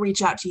it, they can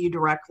reach out to you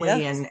directly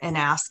and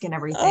ask and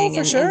everything. Oh,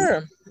 for sure.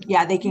 And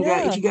yeah, they can go,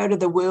 if you go to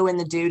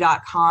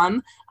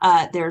thewooandthedo.com,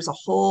 there's a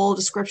whole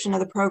description of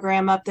the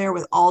program up there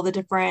with all the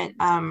different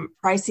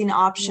pricing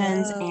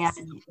options.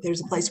 And there's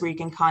a place where you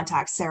can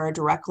contact Sarah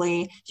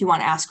directly if you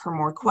want to ask her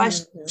more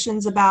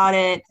questions about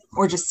it,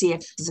 or just see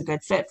if it's a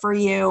good fit for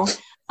you.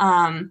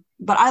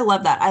 But I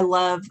love that. I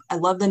love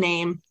the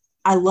name.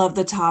 I love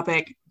the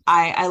topic.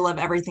 I love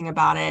everything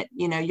about it.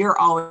 You know, you're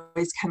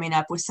always coming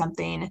up with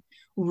something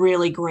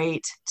really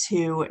great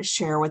to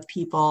share with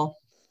people.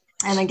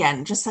 And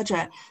again, just such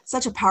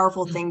a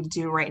powerful thing to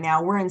do right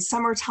now. We're in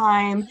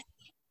summertime,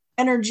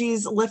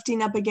 energy's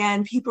lifting up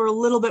again. People are a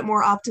little bit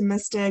more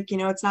optimistic. You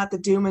know, it's not the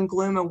doom and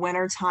gloom of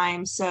winter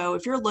time. So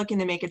if you're looking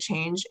to make a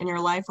change in your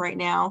life right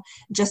now,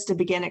 just to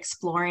begin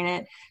exploring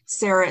it,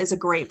 Sarah is a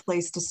great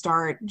place to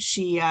start.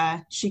 She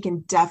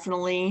can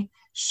definitely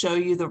show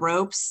you the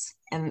ropes.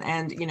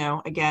 And you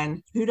know,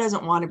 again, who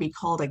doesn't want to be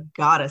called a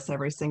goddess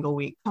every single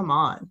week? Come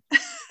on.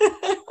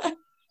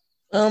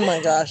 Oh my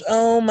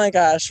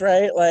gosh,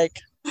 right? Like,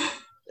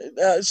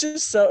 it's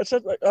just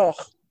like, oh,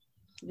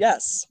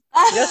 yes.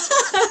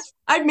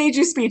 I've made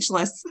you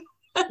speechless.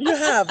 You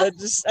have, but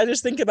I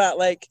just think about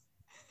like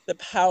the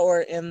power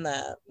in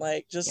that,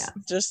 like just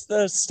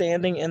the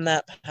standing in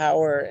that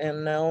power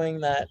and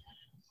knowing that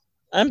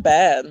I'm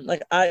bad.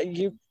 Like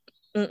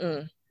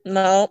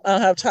no, I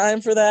don't have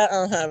time for that. I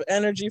don't have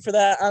energy for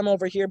that. I'm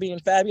over here being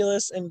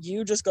fabulous and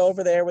you just go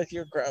over there with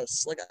your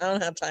gross. Like, I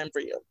don't have time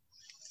for you.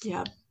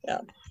 Yeah.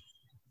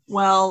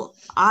 Well,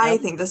 I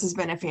think this has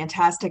been a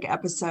fantastic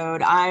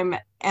episode. I'm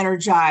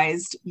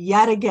energized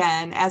yet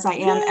again, as I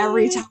am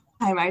every time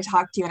I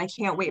talk to you. And I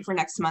can't wait for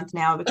next month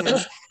now,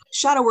 because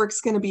shadow work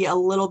is going to be a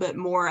little bit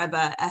more of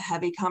a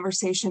heavy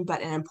conversation,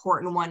 but an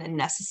important one and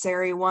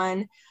necessary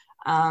one.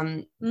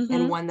 And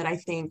one that I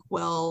think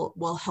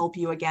will help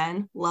you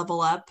again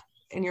level up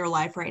in your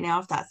life right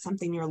now, if that's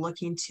something you're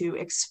looking to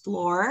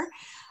explore.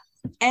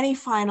 Any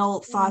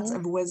final thoughts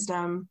of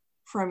wisdom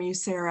from you,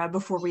 Sarah,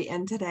 before we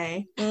end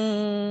today?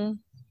 You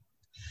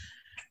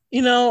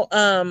know,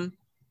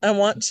 I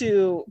want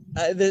to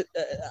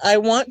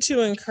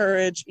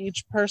encourage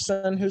each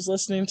person who's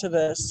listening to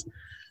this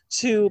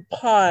to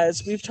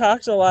pause. We've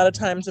talked a lot of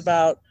times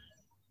about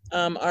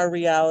our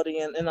reality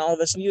and all of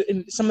this.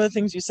 And some of the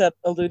things you said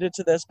alluded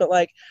to this, but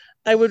like,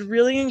 I would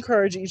really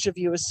encourage each of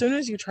you, as soon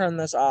as you turn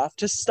this off,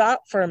 just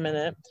stop for a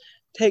minute,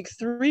 take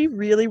 3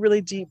 really,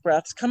 really deep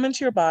breaths, come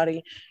into your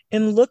body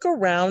and look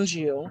around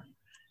you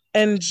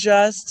and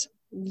just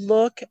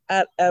look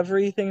at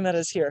everything that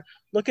is here.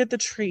 Look at the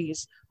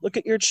trees, look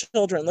at your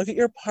children, look at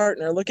your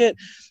partner, look at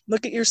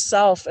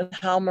yourself and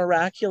how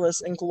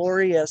miraculous and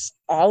glorious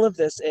all of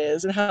this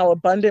is and how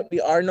abundant we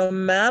are, no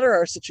matter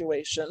our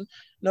situation,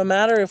 no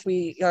matter if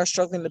we are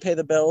struggling to pay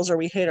the bills or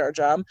we hate our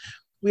job.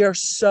 We are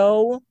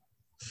so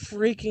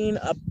freaking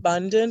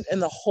abundant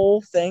and the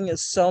whole thing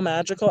is so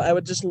magical. I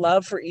would just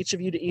love for each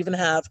of you to even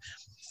have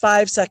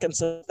 5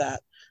 seconds of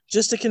that,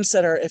 just to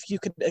consider if you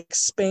could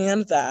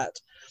expand that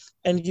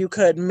and you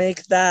could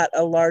make that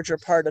a larger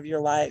part of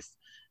your life.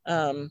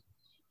 And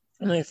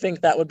I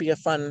think that would be a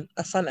fun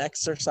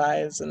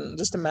exercise and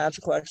just a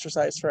magical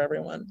exercise for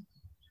everyone.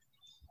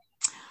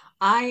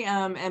 I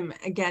am,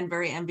 again,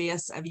 very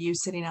envious of you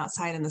sitting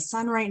outside in the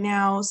sun right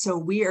now. So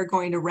we are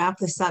going to wrap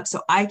this up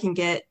so I can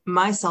get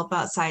myself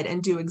outside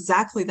and do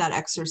exactly that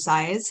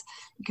exercise.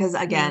 Because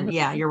again,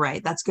 yeah, you're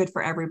right. That's good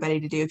for everybody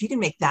to do. If you can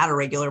make that a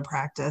regular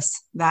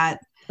practice, that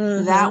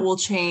will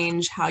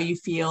change how you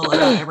feel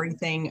about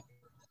everything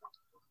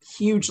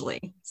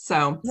hugely.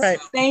 So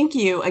Thank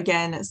you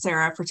again,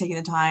 Sarah, for taking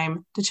the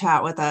time to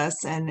chat with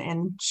us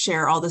and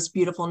share all this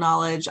beautiful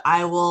knowledge.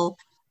 I will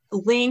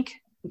link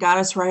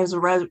Goddess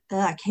Resurrection.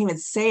 I can't even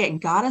say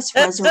it. Goddess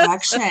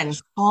Resurrection.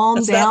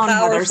 Calm down,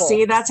 Heather.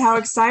 See, that's how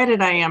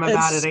excited I am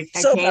about it.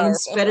 I can't even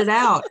spit it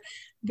out.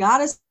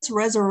 Goddess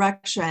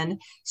Resurrection,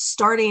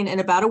 starting in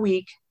about a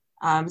week.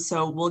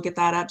 So we'll get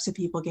that up so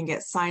people can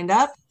get signed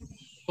up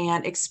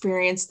and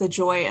experience the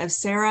joy of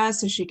Sarah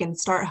so she can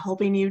start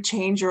helping you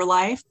change your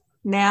life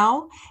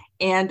now.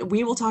 And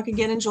we will talk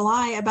again in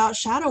July about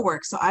shadow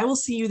work. So I will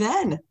see you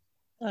then.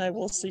 I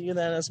will see you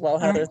then as well,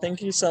 Heather.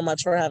 Thank you so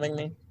much for having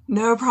me.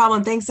 No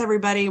problem. Thanks,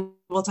 everybody.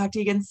 We'll talk to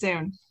you again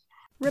soon.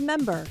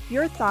 Remember,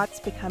 your thoughts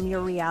become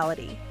your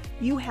reality.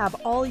 You have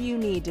all you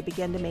need to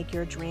begin to make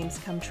your dreams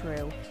come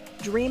true.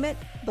 Dream it,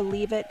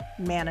 believe it,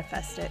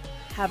 manifest it.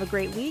 Have a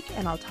great week,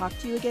 and I'll talk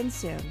to you again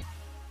soon.